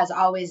has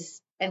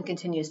always and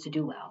continues to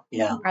do well.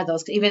 Yeah. Are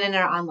those, even in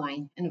our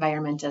online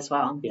environment as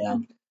well. Yeah.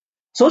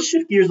 So let's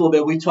shift gears a little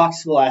bit. We talked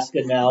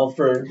Scholastica now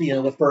for,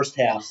 the first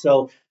half.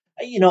 So,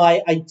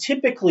 I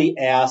typically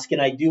ask,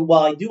 and I do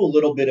a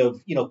little bit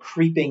of,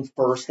 creeping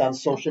first on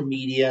social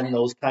media and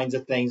those kinds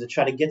of things, and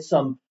try to get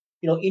some,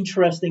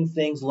 interesting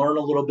things, learn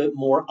a little bit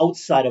more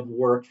outside of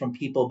work from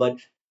people. But,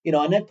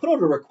 and I put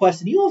out a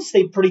request, and you all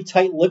stay pretty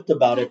tight-lipped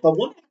about it. But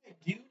one thing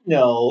I do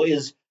know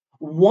is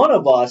one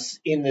of us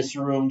in this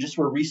room just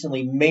were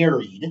recently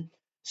married.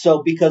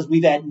 So because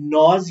we've ad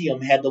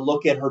nauseum had to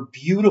look at her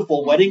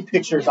beautiful wedding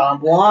pictures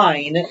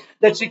online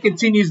that she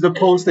continues to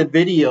post in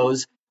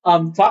videos.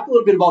 Talk a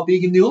little bit about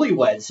being a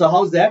newlywed. So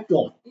how's that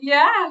going?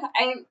 Yeah,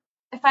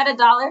 if I had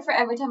 $1 for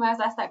every time I was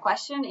asked that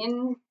question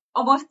in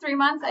almost 3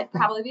 months, I'd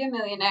probably be a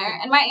millionaire.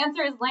 And my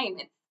answer is lame.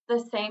 It's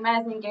the same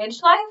as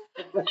engaged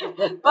life,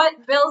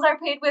 but bills are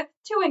paid with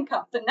 2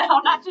 incomes and now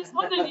not just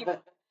one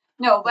anymore.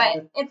 No,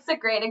 but it's a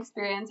great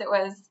experience.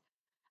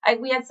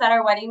 We had set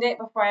our wedding date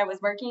before I was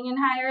working in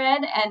higher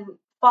ed, and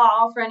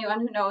fall, for anyone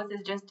who knows,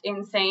 is just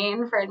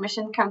insane for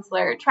admission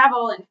counselor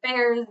travel and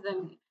fares.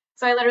 And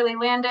so I literally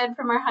landed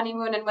from our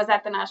honeymoon and was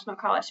at the National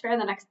College Fair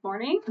the next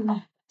morning.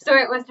 So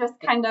it was just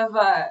kind of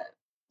a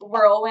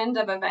whirlwind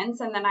of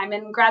events. And then I'm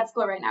in grad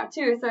school right now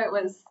too. So it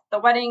was the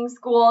wedding,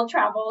 school,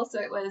 travel. So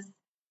it was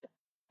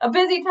a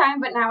busy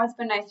time, but now it's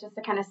been nice just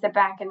to kind of sit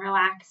back and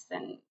relax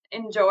and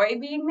enjoy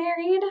being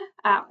married.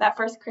 That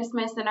first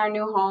Christmas in our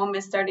new home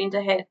is starting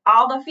to hit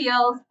all the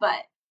feels, but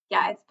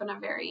yeah, it's been a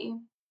very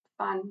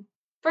fun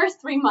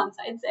first 3 months,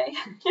 I'd say.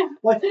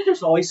 Well, I think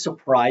there's always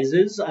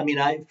surprises. I mean,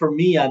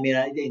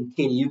 and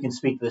Katie, you can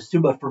speak to this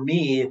too, but for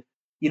me,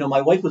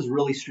 my wife was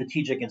really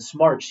strategic and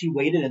smart. She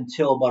waited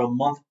until about a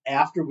month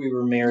after we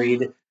were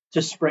married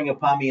to spring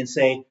upon me and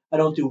say, I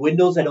don't do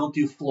windows, I don't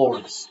do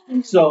floors.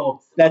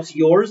 So that's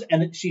yours.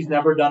 And she's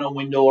never done a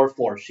window or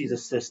floor. She's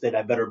assisted.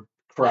 I better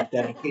correct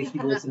that in case she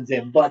listens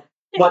in. But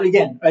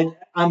again,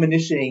 I'm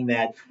initiating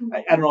that.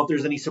 I don't know if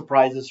there's any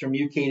surprises from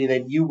you, Katie,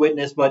 that you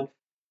witnessed, but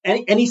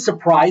any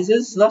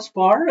surprises thus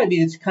far? I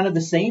mean, it's kind of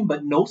the same,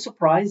 but no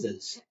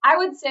surprises. I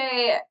would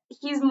say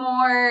he's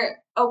more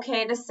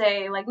okay to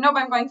say, like, nope,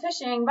 I'm going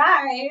fishing,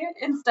 bye,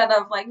 instead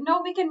of like,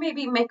 no, we can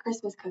maybe make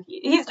Christmas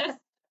cookies. He's just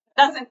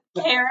doesn't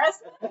care as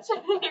much.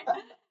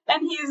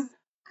 And he's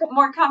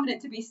more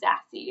confident to be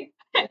sassy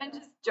and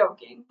just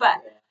joking. But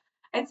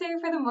I'd say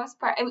for the most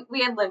part,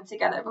 we had lived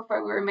together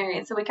before we were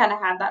married, so we kind of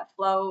had that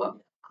flow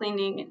of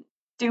cleaning and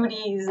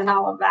duties and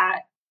all of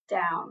that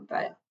down.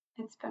 But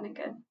it's been a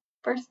good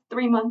first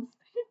 3 months.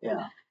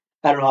 Yeah.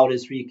 I don't know how it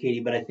is for you,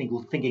 Katie, but I think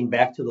thinking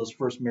back to those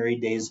first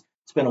married days,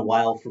 it's been a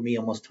while for me,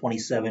 almost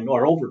 27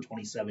 or over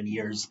 27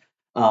 years.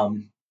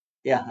 Um,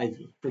 yeah, I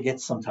forget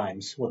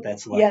sometimes what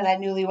that's like. Yeah, that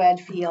newlywed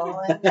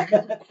feel.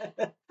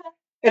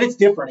 And it's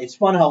different. It's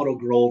fun how it'll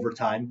grow over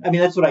time. I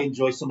mean, that's what I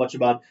enjoy so much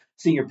about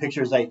seeing your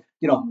pictures.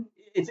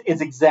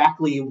 It's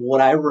exactly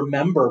what I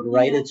remembered,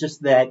 right? It's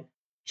just that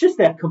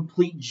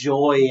complete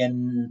joy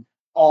and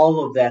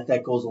all of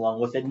that goes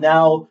along with it.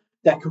 Now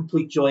that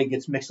complete joy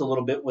gets mixed a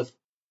little bit with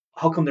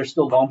how come there's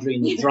still laundry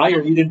in the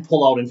dryer you didn't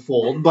pull out and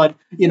fold, but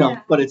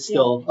but it's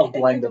still a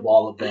blend of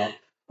all of that.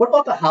 What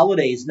about the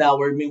holidays now?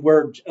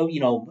 We're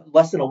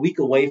less than a week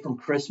away from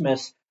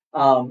Christmas.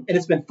 And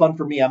it's been fun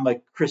for me. I'm a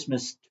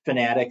Christmas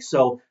fanatic.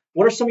 So,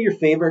 what are some of your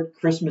favorite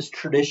Christmas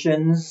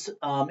traditions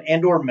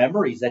and/or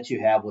memories that you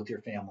have with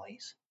your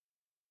families?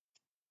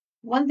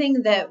 One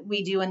thing that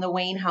we do in the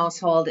Wayne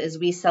household is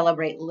we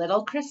celebrate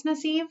Little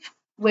Christmas Eve,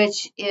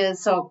 which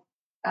is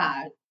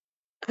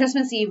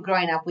Christmas Eve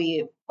growing up,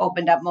 we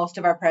opened up most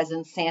of our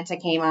presents. Santa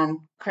came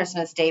on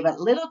Christmas Day, but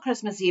Little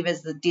Christmas Eve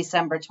is the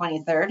December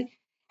 23rd,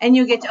 and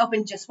you get to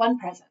open just one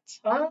present.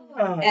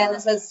 And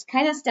this was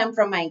kind of stemmed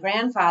from my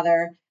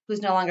grandfather,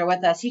 who's no longer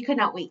with us. He could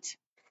not wait.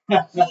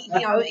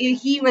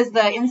 He was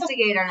the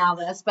instigator in all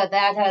this, but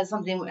that has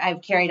something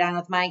I've carried on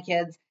with my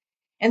kids.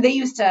 And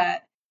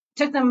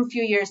took them a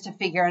few years to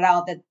figure it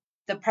out that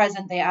the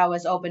present they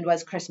always opened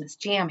was Christmas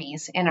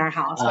jammies in our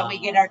house. But we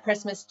get our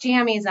Christmas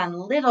jammies on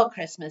Little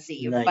Christmas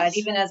Eve. Nice. But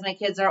even as my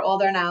kids are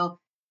older now,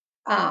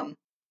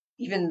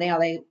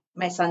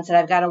 my son said,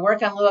 I've got to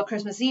work on Little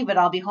Christmas Eve, but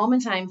I'll be home in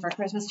time for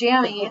Christmas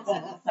jammies.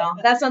 So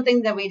that's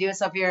something that we do.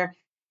 So if you're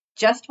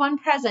just one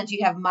present,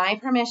 you have my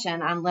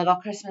permission on Little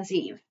Christmas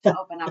Eve to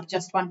open up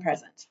just one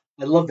present.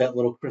 I love that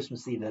Little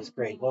Christmas Eve. That's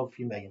great. Well,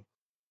 for you, Megan.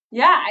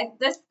 Yeah,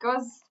 this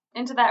goes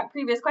into that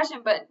previous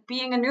question, but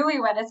being a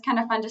newlywed, it's kind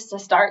of fun just to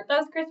start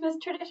those Christmas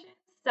traditions.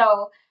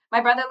 So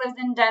my brother lives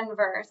in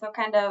Denver, so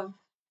kind of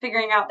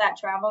figuring out that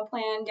travel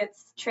plan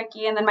gets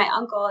tricky. And then my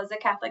uncle is a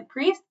Catholic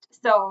priest,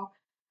 so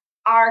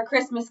our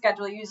Christmas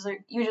schedule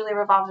usually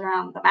revolves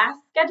around the Mass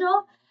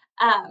schedule.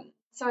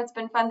 So it's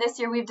been fun. This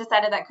year we've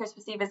decided that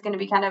Christmas Eve is going to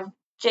be kind of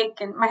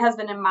Jake and my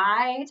husband and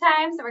my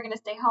time, so we're going to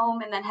stay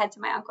home and then head to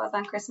my uncle's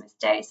on Christmas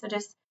Day. So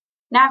just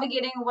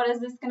navigating what is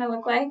this going to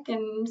look like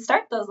and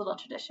start those little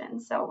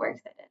traditions. So we're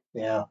excited.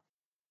 Yeah.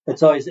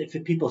 It's always, if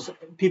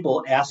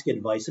people ask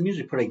advice, I'm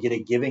usually pretty good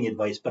at giving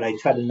advice, but I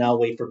try to now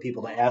wait for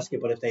people to ask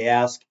it. But if they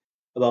ask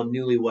about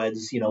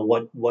newlyweds,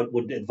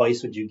 what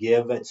advice would you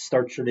give? It's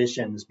start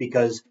traditions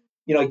because,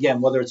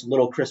 again, whether it's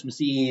Little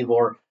Christmas Eve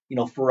or,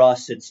 for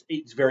us, it's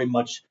very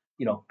much,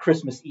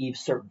 Christmas Eve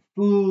certain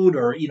food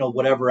or,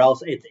 whatever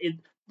else.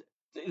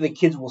 The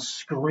kids will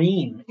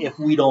scream if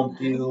we don't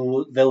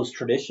do those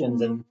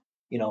traditions. And,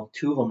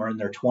 two of them are in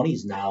their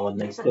 20s now and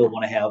they still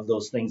want to have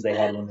those things they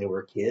had when they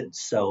were kids.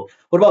 So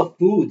what about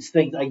foods?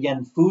 Things,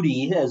 again,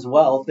 foodie as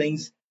well.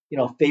 Things,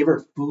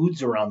 favorite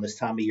foods around this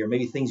time of year,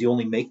 maybe things you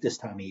only make this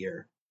time of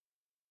year.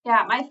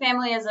 Yeah, my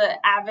family is an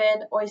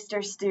avid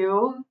oyster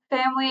stew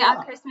family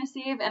on Christmas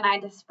Eve, and I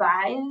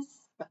despise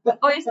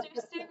oyster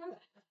stew.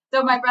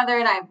 So my brother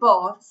and I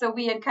both, so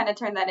we had kind of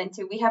turned that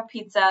into, we have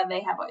pizza,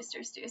 they have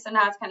oyster stew. So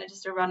now it's kind of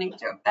just a running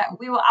joke that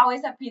we will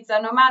always have pizza,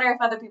 no matter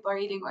if other people are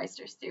eating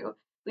oyster stew.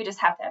 We just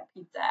have to have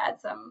pizza at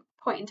some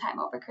point in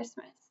time over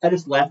Christmas. I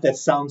just laughed. That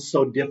sounds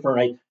so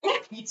different,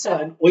 right? Pizza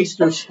and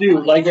oyster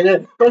stew. Like,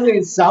 it doesn't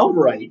even sound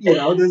right. It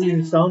doesn't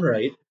even sound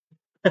right.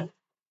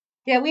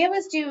 Yeah, we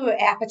always do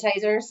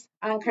appetizers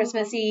on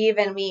Christmas Eve.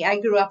 And I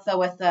grew up, though,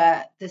 with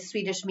the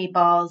Swedish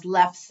meatballs,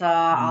 lefse,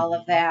 all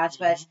of that.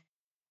 But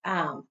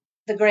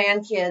the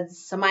grandkids,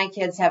 so my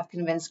kids have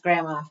convinced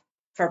Grandma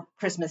for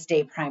Christmas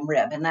Day prime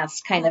rib. And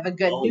that's kind of a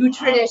good new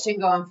tradition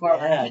going forward.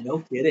 Yeah, no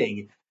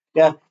kidding.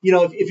 Yeah,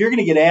 if you're going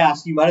to get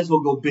asked, you might as well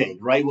go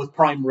big, right, with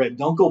prime rib.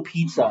 Don't go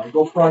pizza.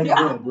 Go prime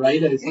rib,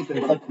 right? It's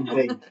something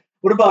big.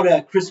 What about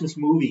a Christmas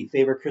movie?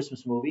 Favorite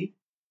Christmas movie?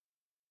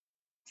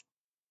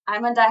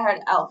 I'm a diehard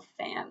Elf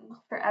fan.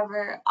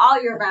 Forever,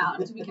 all year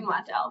round, we can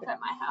watch Elf at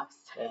my house.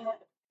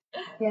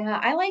 Yeah,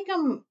 I like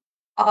them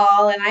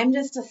all, and I'm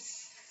just a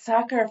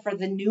sucker for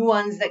the new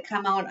ones that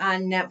come out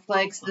on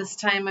Netflix this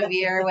time of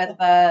year with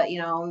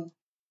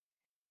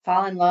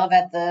fall in love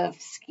at the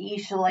ski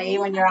chalet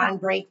when you're on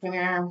break from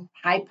your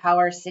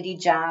high-power city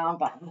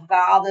job.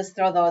 I'll just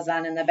throw those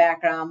on in the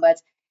background. But,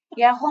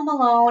 yeah, Home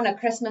Alone, A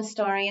Christmas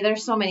Story.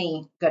 There's so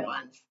many good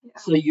ones.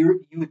 So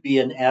you would be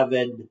an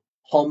avid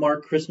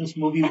Hallmark Christmas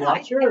movie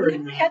watcher?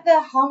 I had the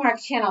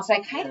Hallmark channel, so I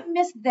kind of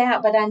missed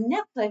that. But on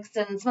Netflix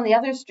and some of the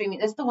other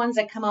streaming, it's the ones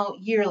that come out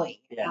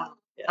yearly.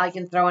 I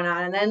can throw it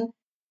on. And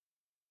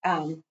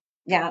then,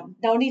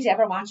 no need to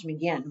ever watch them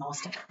again,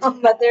 most of them.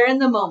 But they're in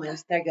the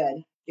moment. They're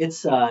good.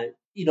 It's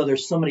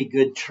there's so many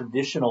good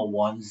traditional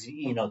ones,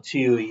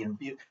 too.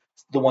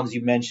 The ones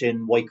you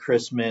mentioned, White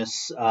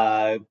Christmas,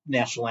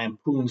 National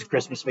Lampoon's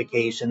Christmas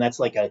Vacation. That's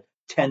like a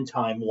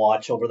 10-time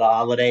watch over the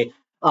holiday.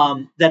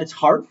 That it's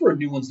hard for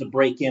new ones to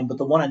break in. But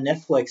the one on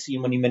Netflix,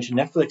 when you mentioned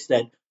Netflix,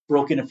 that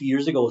broke in a few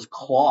years ago was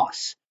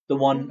Klaus. The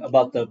one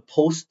about the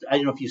post. I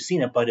don't know if you've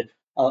seen it, but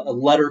a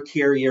letter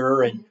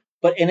carrier, and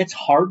it's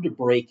hard to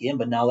break in.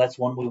 But now that's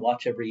one we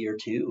watch every year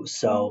too.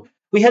 So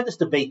we had this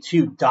debate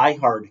too: Die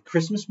Hard,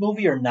 Christmas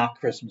movie or not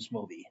Christmas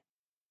movie?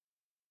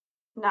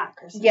 Not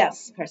Christmas.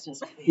 Yes,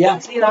 Christmas. Yeah,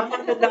 see, I'm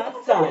on the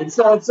not side,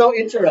 so it's so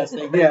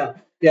interesting.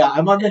 Yeah,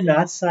 I'm on the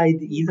not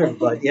side either,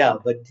 but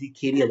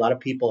Katie, a lot of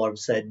people have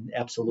said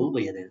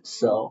absolutely it is.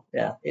 So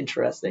yeah,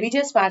 interesting. We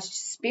just watched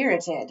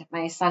Spirited,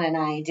 my son and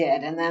I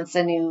did, and that's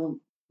a new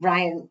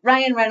Ryan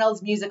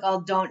Reynolds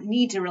musical. Don't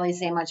need to really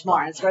say much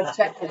more. It's worth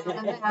checking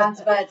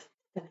out, but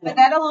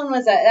that alone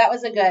was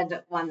a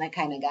good one that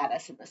kind of got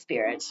us in the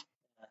spirit.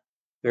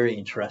 Very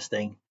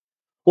interesting.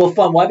 Well,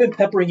 fun. Well, I've been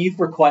peppering you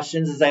for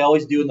questions, as I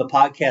always do in the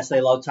podcast. I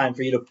allow time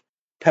for you to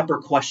pepper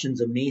questions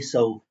of me.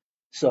 So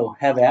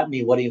have at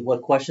me.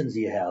 What questions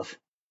do you have?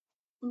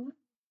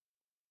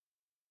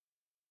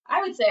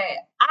 I would say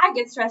I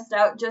get stressed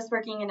out just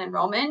working in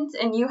enrollment,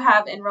 and you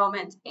have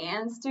enrollment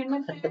and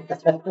student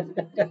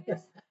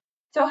affairs.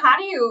 So how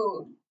do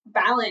you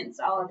balance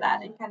all of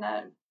that and kind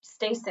of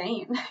stay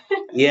sane?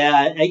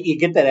 Yeah, you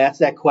get asked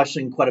that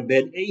question quite a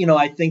bit.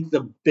 I think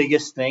the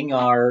biggest thing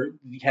are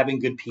having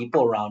good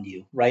people around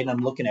you, right? And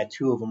I'm looking at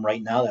two of them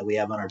right now that we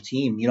have on our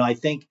team. I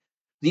think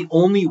the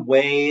only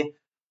way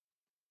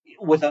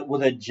with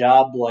a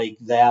job like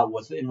that,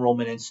 with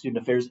enrollment and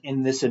student affairs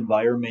in this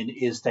environment,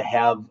 is to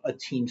have a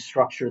team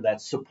structure that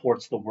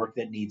supports the work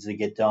that needs to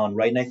get done,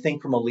 right? And I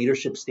think from a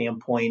leadership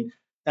standpoint,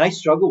 and I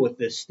struggle with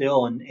this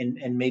still,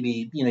 and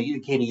maybe,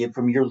 you, Katie,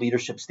 from your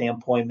leadership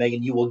standpoint,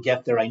 Megan, you will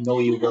get there. I know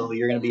you will.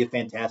 You're going to be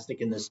fantastic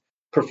in this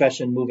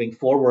profession moving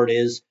forward.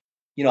 Is,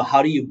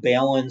 how do you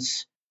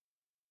balance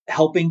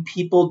helping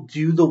people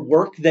do the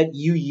work that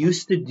you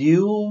used to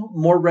do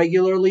more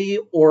regularly,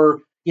 or,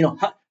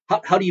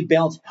 how do you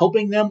balance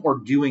helping them or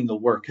doing the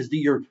work? Because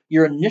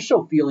your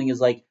initial feeling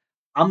is like,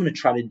 I'm going to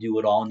try to do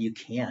it all, and you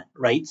can't,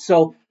 right?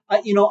 So,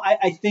 I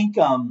think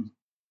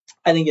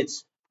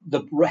it's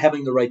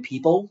having the right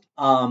people,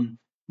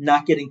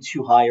 not getting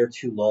too high or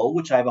too low,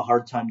 which I have a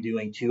hard time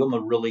doing too. I'm a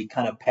really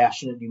kind of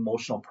passionate and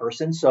emotional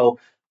person, so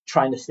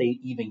trying to stay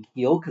even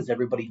keel, because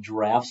everybody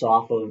drafts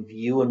off of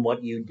you and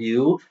what you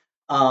do.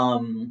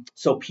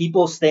 So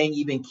people staying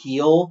even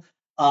keel.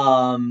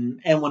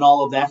 And when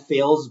all of that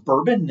fails,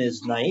 bourbon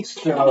is nice.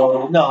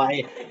 So no,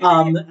 I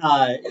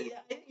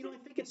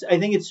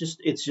think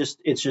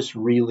it's just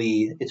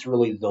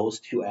really those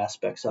two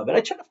aspects of it.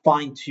 I try to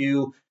find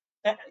too.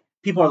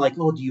 People are like,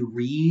 oh, do you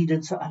read?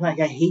 And so I'm like,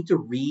 I hate to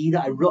read.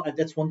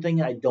 That's one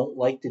thing I don't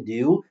like to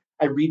do.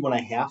 I read when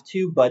I have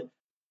to, but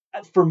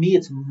for me,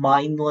 it's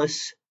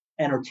mindless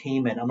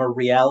entertainment. I'm a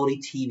reality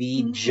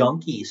TV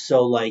junkie.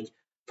 So like,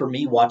 for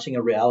me, watching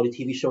a reality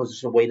TV show is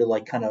just a way to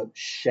like kind of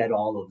shed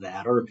all of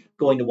that, or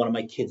going to one of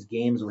my kids'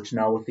 games, which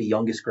now with the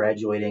youngest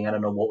graduating, I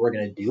don't know what we're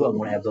going to do. I'm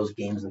going to have those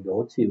games to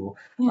go to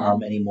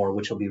anymore,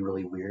 which will be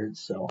really weird.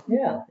 So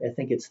yeah, I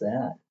think it's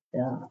that.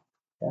 Yeah.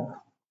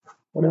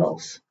 What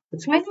else?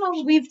 I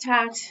know we've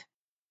talked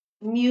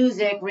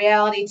music,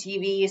 reality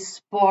TV,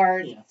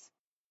 sports,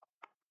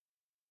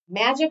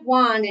 magic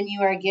wand, and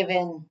you are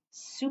given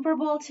Super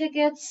Bowl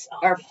tickets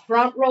or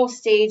front row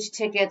stage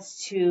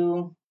tickets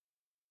to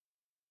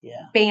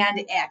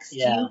band X. Do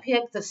you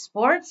pick the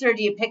sports or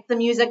do you pick the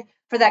music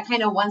for that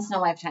kind of once in a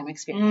lifetime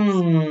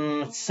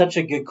experience? It's such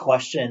a good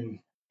question.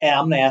 And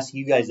I'm going to ask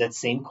you guys that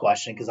same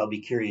question because I'll be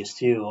curious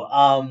too.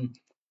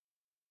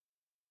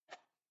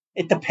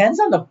 It depends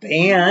on the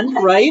band,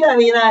 right? I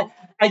mean,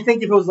 I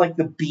think if it was like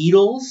the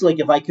Beatles, like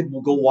if I could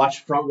go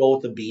watch front row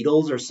with the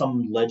Beatles or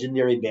some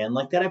legendary band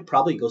like that, I'd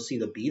probably go see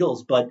the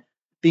Beatles. But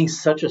being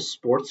such a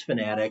sports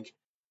fanatic,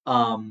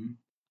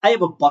 I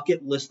have a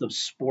bucket list of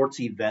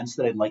sports events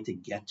that I'd like to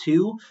get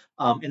to,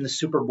 and the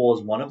Super Bowl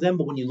is one of them.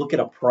 But when you look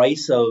at a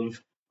price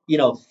of,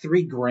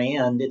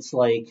 $3,000, it's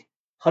like,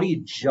 how do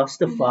you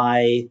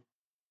justify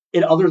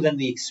it other than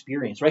the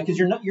experience, right? Because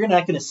you're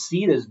not going to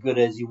see it as good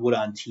as you would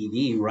on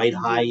TV, right?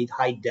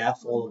 High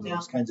def, all of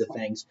those kinds of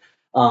things.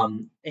 But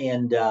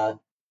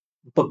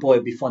boy,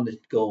 it'd be fun to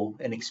go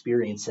and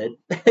experience it.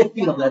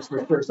 That's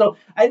for sure. So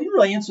I didn't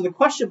really answer the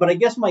question, but I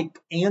guess my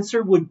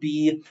answer would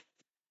be,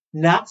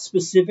 not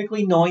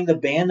specifically knowing the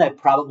band, I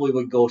probably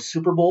would go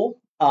Super Bowl.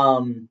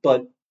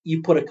 But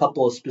you put a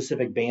couple of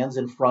specific bands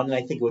in front, and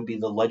I think it would be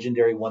the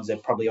legendary ones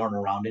that probably aren't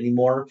around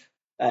anymore.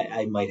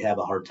 I might have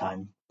a hard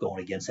time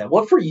going against that.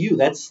 What for you?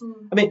 That's,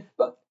 I mean,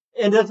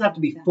 it doesn't have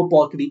to be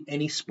football. It could be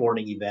any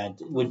sporting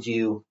event. Would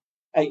you?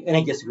 And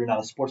I guess if you're not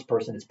a sports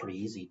person, it's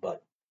pretty easy.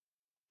 But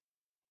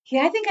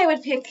yeah, I think I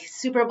would pick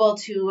Super Bowl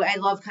too. I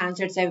love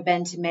concerts. I've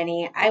been to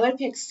many. I would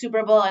pick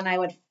Super Bowl, and I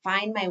would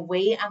find my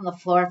way on the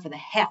floor for the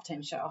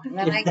halftime show, and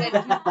then I could.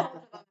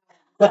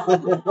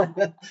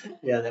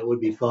 Yeah, that would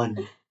be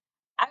fun.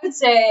 I would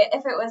say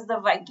if it was the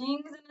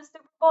Vikings in the Super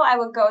Bowl, I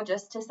would go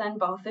just to send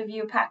both of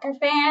you Packer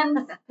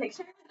fans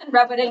pictures and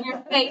rub it in your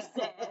faces.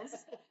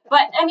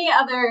 But any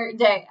other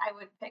day, I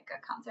would pick a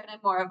concert. I'm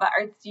more of an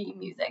artsy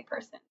music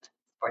person,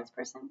 sports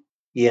person.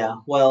 Yeah,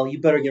 well, you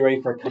better get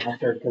ready for a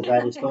concert because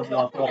I just don't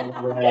know if that'll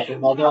ever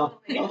happen.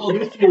 Although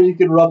this year you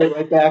can rub it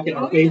right back in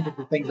our faces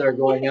the things that are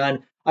going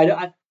on.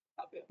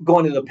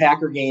 going to the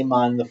Packer game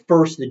on the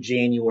 1st of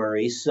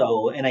January.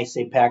 So, and I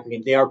say Packer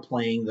game, they are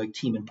playing the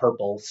team in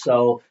purple.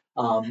 So,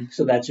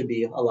 so that should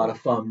be a lot of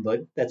fun,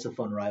 but that's a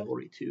fun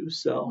rivalry too.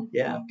 So,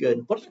 yeah,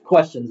 good. What's the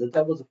questions?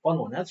 That was a fun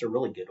one. That's a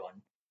really good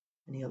one.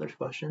 Any other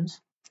questions?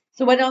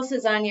 So what else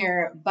is on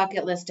your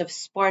bucket list of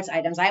sports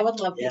items? I would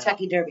love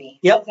Kentucky Derby.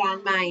 Yep. It's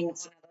on mine.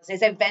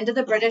 I've been to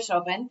the British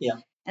Open. Yeah.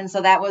 And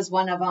so that was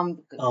one of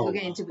them. Oh, We're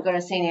going to go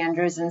to St.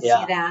 Andrews and see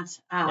Yeah. that.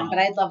 Yeah. But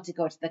I'd love to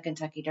go to the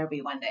Kentucky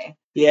Derby one day.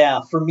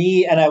 Yeah, for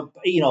me, and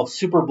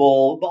Super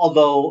Bowl,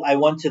 although I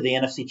went to the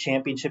NFC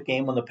Championship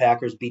game when the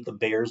Packers beat the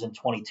Bears in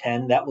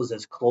 2010, that was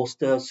as close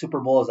to Super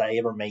Bowl as I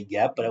ever may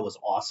get, but it was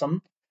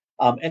awesome.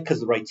 And because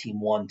the right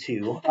team won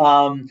too.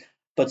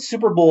 But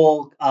Super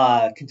Bowl,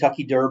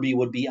 Kentucky Derby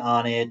would be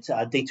on it.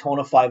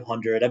 Daytona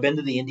 500. I've been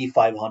to the Indy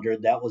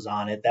 500. That was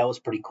on it. That was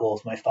pretty cool.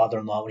 My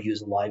father-in-law, when he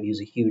was alive, he was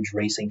a huge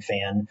racing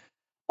fan.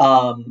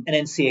 An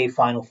NCAA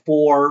Final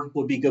Four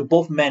would be good.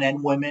 Both men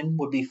and women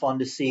would be fun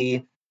to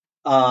see.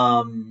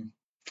 A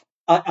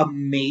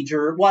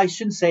major. Well, I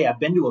shouldn't say I've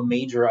been to a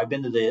major. I've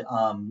been to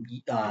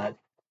the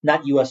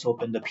not U.S.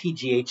 Open, the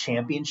PGA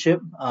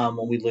Championship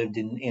when we lived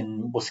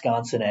in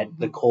Wisconsin at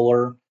the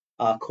Kohler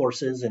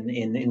courses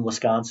in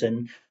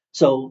Wisconsin.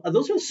 So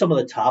those are some of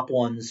the top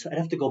ones. I'd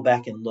have to go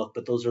back and look,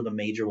 but those are the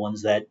major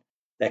ones that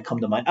come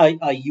to mind.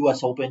 A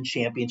U.S. Open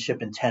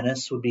Championship in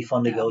tennis would be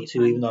fun to go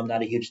to, even though I'm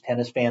not a huge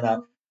tennis fan.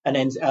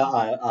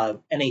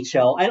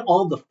 NHL and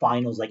all the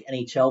finals, like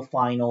NHL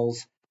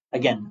finals.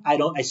 Again,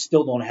 I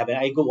still don't have it.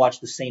 I go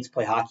watch the Saints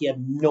play hockey. I have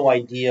no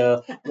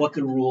idea what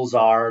the rules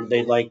are.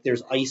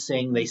 There's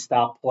icing. They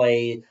stop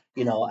play.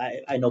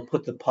 I know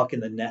put the puck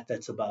in the net.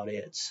 That's about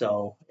it.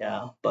 So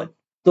yeah, but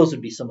those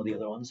would be some of the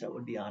other ones that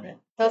would be on it.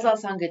 Those all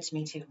sound good to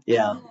me too.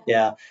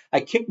 Yeah.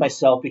 I kick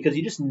myself because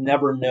you just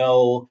never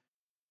know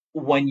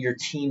when your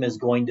team is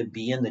going to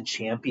be in the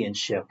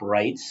championship,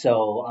 right?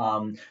 So,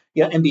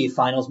 NBA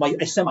Finals.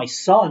 I sent my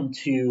son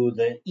to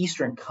the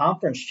Eastern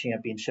Conference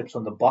Championships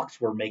when the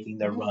Bucks were making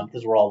their run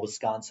because we're all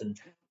Wisconsin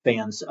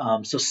fans.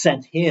 So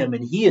sent him,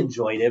 and he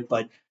enjoyed it,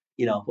 but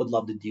would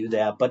love to do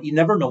that. But you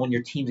never know when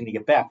your team's going to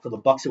get back. For the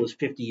Bucks, it was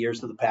 50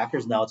 years. For the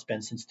Packers, now it's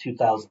been since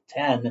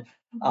 2010.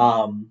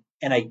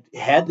 And I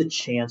had the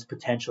chance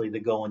potentially to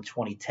go in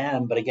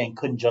 2010, but again,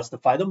 couldn't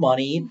justify the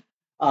money.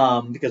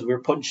 Because we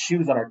were putting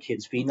shoes on our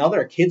kids' feet. Now that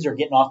our kids are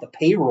getting off the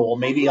payroll,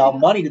 maybe I'll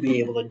have money to be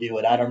able to do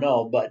it. I don't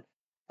know, but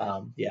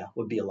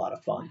would be a lot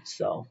of fun.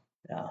 So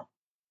yeah.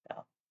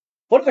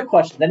 What other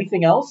questions?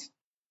 Anything else?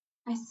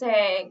 I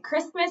say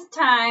Christmas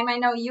time. I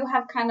know you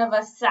have kind of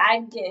a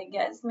side gig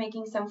as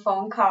making some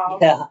phone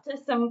calls to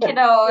some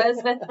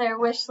kiddos with their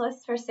wish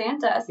list for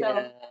Santa.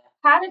 So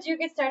how did you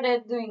get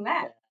started doing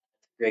that?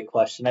 Great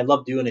question. I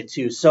love doing it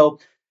too. So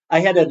I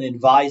had an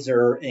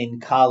advisor in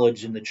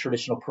college in the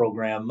traditional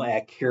program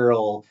at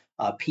Carroll,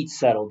 Dr. Pete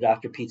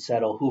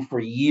Settle, who for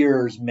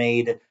years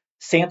made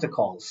Santa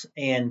calls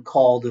and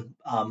called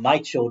my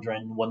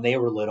children when they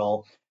were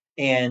little.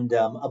 And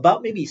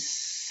about maybe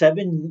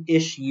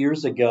 7-ish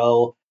years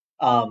ago,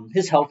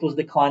 his health was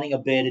declining a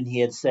bit, and he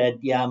had said,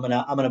 "Yeah, I'm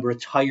gonna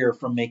retire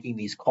from making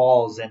these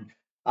calls." And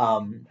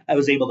I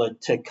was able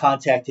to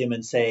contact him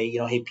and say,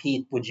 "Hey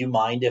Pete, would you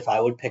mind if I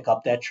would pick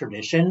up that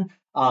tradition?"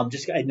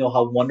 I know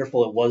how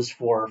wonderful it was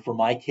for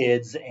my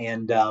kids,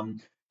 and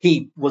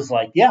he was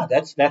like, "Yeah,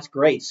 that's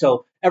great."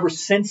 So ever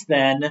since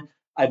then,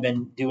 I've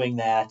been doing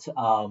that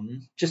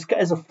just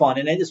as a fun,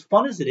 and as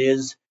fun as it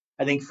is,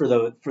 I think for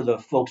the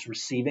folks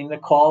receiving the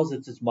calls,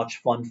 it's as much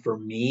fun for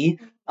me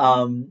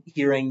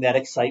hearing that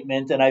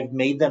excitement. And I've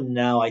made them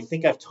now. I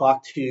think I've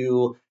talked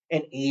to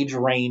an age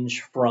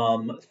range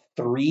from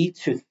 3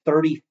 to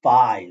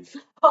 35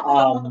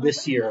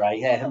 this year. I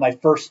had my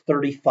first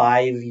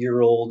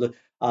 35-year-old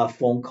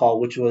phone call,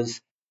 which was,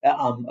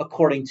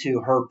 according to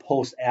her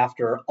post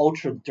after,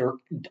 ultra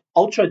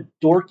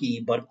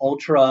dorky, but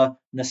ultra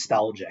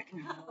nostalgic.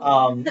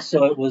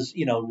 So it was,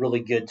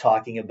 really good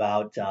talking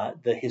about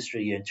the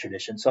history and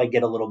tradition. So I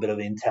get a little bit of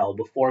intel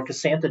before,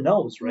 because Santa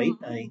knows, right?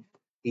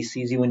 He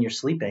sees you when you're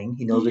sleeping.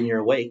 He knows when you're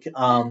awake.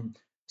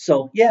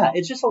 So yeah,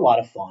 it's just a lot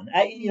of fun.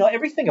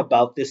 Everything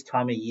about this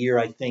time of year,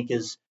 I think,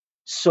 is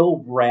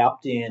so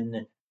wrapped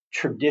in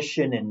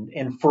tradition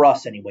and for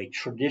us anyway,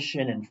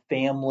 tradition and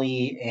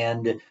family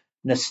and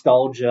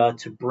nostalgia,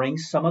 to bring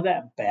some of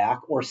that back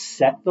or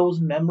set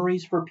those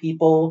memories for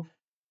people.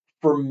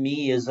 For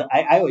me,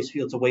 I always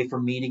feel it's a way for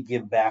me to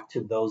give back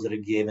to those that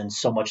have given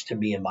so much to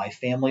me and my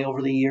family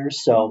over the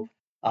years. So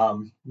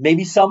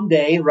maybe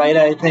someday, right?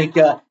 I think,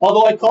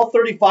 although I call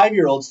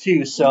 35-year-olds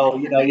too, so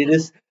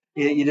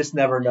you just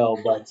never know.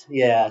 But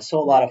yeah, so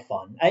a lot of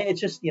fun.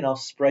 It's just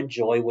spread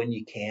joy when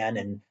you can,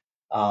 and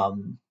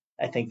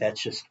I think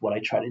that's just what I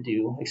try to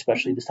do,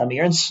 especially this time of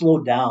year, and slow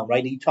down,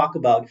 right? You talk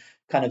about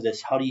kind of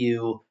this, how do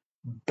you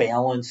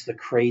balance the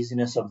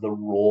craziness of the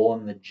role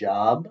and the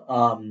job,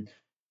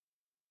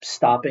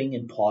 stopping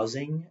and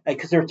pausing,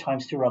 because there are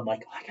times too where I'm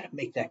like, I got to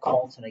make that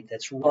call tonight.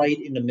 That's right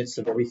in the midst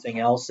of everything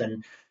else.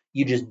 And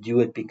you just do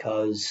it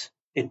because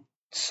it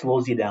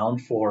slows you down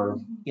for,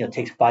 it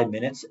takes 5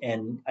 minutes,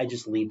 and I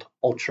just leave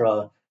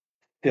ultra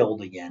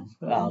filled again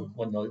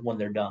when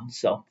they're done.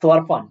 So it's a lot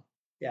of fun.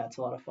 Yeah, it's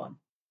a lot of fun.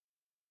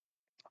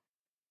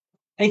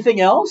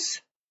 Anything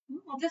else?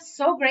 Well, just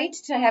so great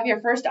to have your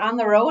first on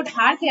the road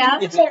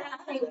podcast.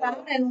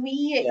 And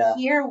we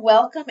here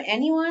welcome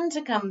anyone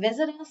to come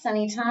visit us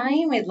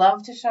anytime. We'd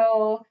love to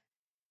show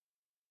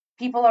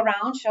people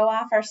around, show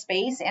off our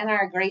space and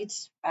our great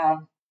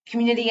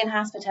community and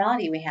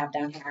hospitality we have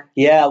down here.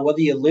 Yeah,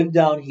 whether you live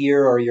down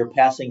here or you're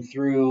passing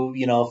through,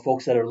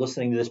 folks that are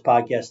listening to this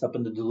podcast up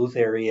in the Duluth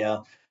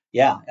area,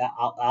 yeah,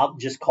 I'll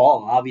just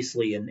call,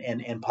 obviously,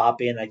 and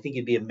pop in. I think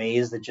you'd be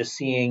amazed at just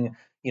seeing,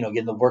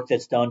 again, the work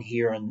that's done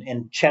here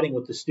and chatting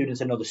with the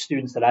students. I know the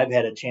students that I've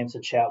had a chance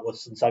to chat with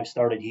since I've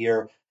started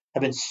here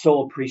have been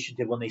so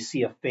appreciative when they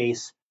see a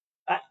face.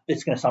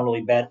 It's going to sound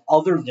really bad,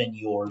 other than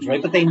yours,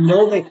 right? But they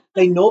know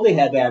they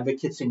have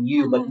advocates in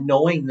you, but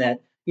knowing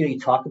that, you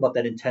talk about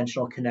that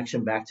intentional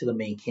connection back to the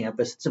main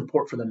campus, it's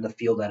important for them to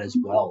feel that as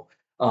well.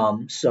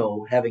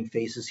 So having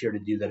faces here to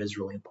do that is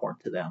really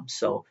important to them.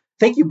 So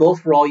thank you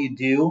both for all you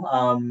do.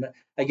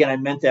 Again, I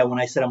meant that when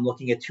I said I'm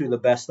looking at two of the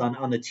best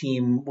on the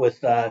team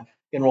with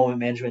enrollment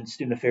management and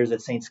student affairs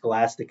at St.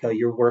 Scholastica.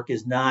 Your work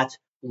is not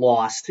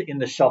lost in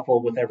the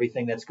shuffle with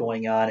everything that's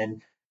going on.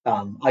 And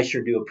I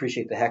sure do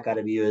appreciate the heck out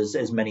of you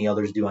as many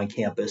others do on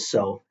campus.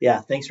 So yeah,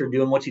 thanks for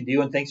doing what you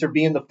do. And thanks for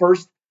being the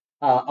first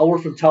hour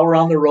from Tower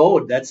on the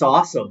road. That's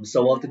awesome.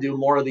 So we'll have to do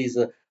more of these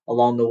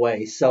along the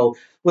way. So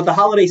with the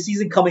holiday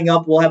season coming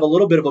up, we'll have a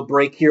little bit of a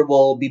break here.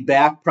 We'll be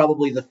back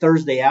probably the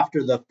Thursday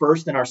after the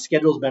first, and our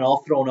schedule's been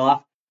all thrown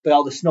off by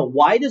all the snow.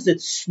 Why does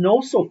it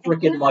snow so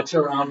freaking much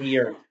around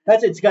here?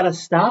 It's got to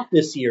stop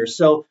this year.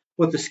 So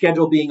with the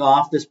schedule being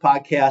off, this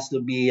podcast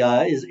will be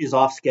is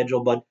off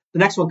schedule, but the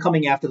next one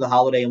coming after the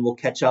holiday, and we'll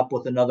catch up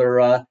with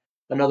another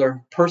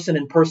person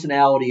and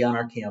personality on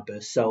our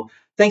campus. So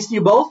thanks to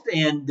you both,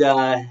 and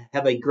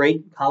have a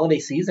great holiday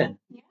season.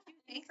 Yeah,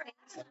 thanks.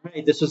 All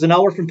right, this was an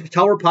hour from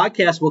Tower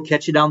Podcast. We'll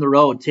catch you down the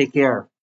road. Take care.